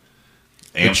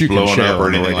amps you can blowing share up or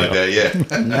on the anything like radio.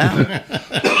 that?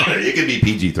 Yeah, it could be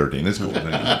PG-13. It's cool.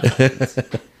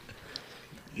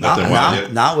 Nothing wild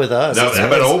yet. not with us. No, It's- how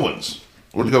about old ones?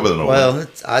 We'll go with an old one. Well,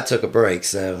 I took a break,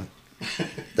 so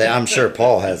I'm sure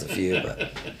Paul has a few,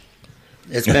 but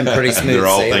it's been pretty smooth They're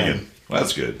all sailing. thinking, well,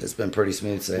 that's good. It's been pretty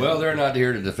smooth sailing. Well, they're not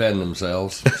here to defend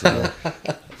themselves. So.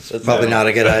 It's probably not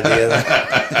a good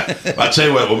idea. I'll tell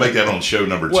you what, we'll make that on show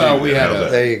number 2. Well, we had How's a-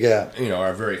 that? There you go.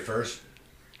 Our very first,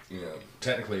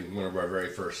 technically one of our very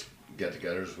first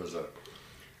get-togethers was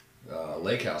a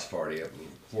lake house party up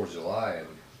in 4th of July, and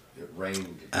it rained to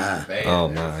keep the band Oh,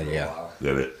 there my, for a yeah. while.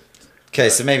 Did it? Okay,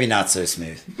 so maybe not so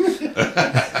smooth.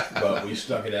 But we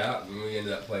stuck it out, and we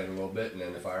ended up playing a little bit, and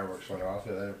then the fireworks went off,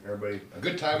 and everybody, a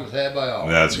good time was had by all.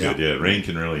 That's good. Yeah, rain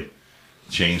can really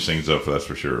change things up. That's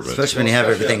for sure. But Especially when you have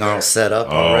everything all set up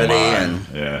oh already, my, and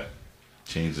yeah,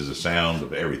 changes the sound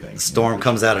of everything. storm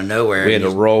comes out of nowhere. We had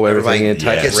and to roll everything in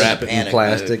everybody tight, gets in wrap it in panic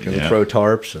plastic, mode. and Yeah. throw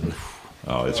tarps. And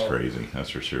Oh, it's crazy. That's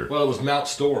for sure. Well, it was Mount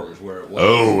Storms where it was.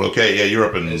 Oh, okay. Yeah, you're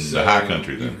up in And the so high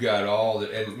country then. You've got all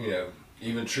the, and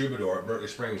even Troubadour at Berkeley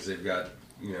Springs, they've got,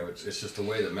 it's just the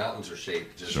way the mountains are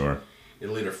shaped. Just, Sure.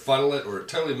 It'll either funnel it or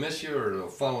totally miss you, or it'll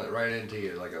funnel it right into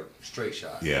you like a straight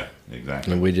shot. Yeah,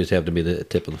 exactly. we just have to be the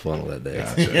tip of the funnel that day.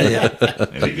 Gotcha.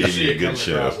 And it You gave see you a it good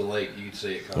coming across show. the lake, you can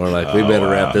see it coming. We're like, we better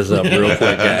wrap this up real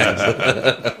quick,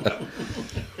 guys.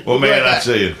 Well, man, I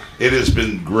tell you, it has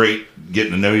been great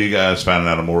getting to know you guys, finding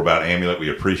out more about Amulet. We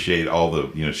appreciate all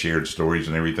the shared stories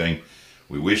and everything.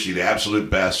 We wish you the absolute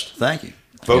best. Thank you.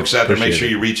 Folks out there, make appreciate sure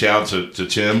it. you reach out to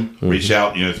Tim. Reach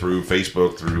out, through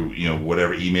Facebook, through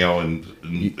whatever email, and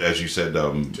as you said,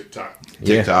 TikTok,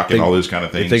 Yeah. and all those kind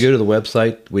of things. If they go to the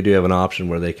website, we do have an option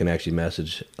where they can actually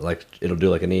message. Like it'll do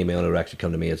like an email, and it'll actually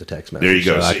come to me as a text message. There you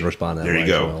go. So I See, can respond that there way you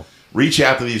go. as well. Reach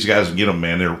out to these guys and get them,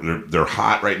 man. They're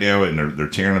hot right now, and they're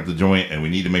tearing up the joint, and we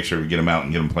need to make sure we get them out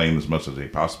and get them playing as much as they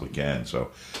possibly can.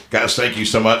 So, guys, thank you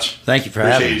so much. Thank you for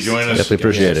appreciate having you us. joining us. Definitely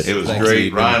appreciate it. It was Thanks.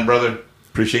 great, Ryan, brother.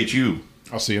 Appreciate you.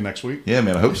 I'll see you next week. Yeah,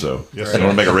 man, I hope so. Yes, I want to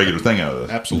sir. make a regular thing out of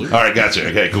this. Absolutely. All right, gotcha.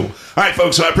 Okay, cool. All right,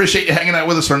 folks, so I appreciate you hanging out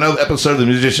with us for another episode of the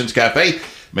Musicians Cafe.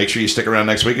 Make sure you stick around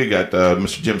next week. We got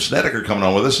Mr. Jim Snedeker coming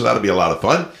on with us, so that'll be a lot of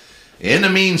fun. In the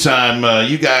meantime,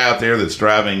 you guy out there that's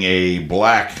driving a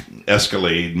black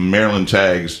Escalade, Maryland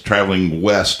tags, traveling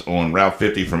west on Route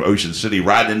 50 from Ocean City,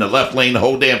 riding in the left lane the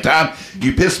whole damn time,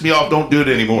 you pissed me off. Don't do it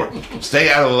anymore. Stay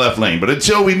out of the left lane. But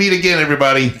until we meet again,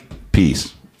 everybody,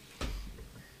 peace.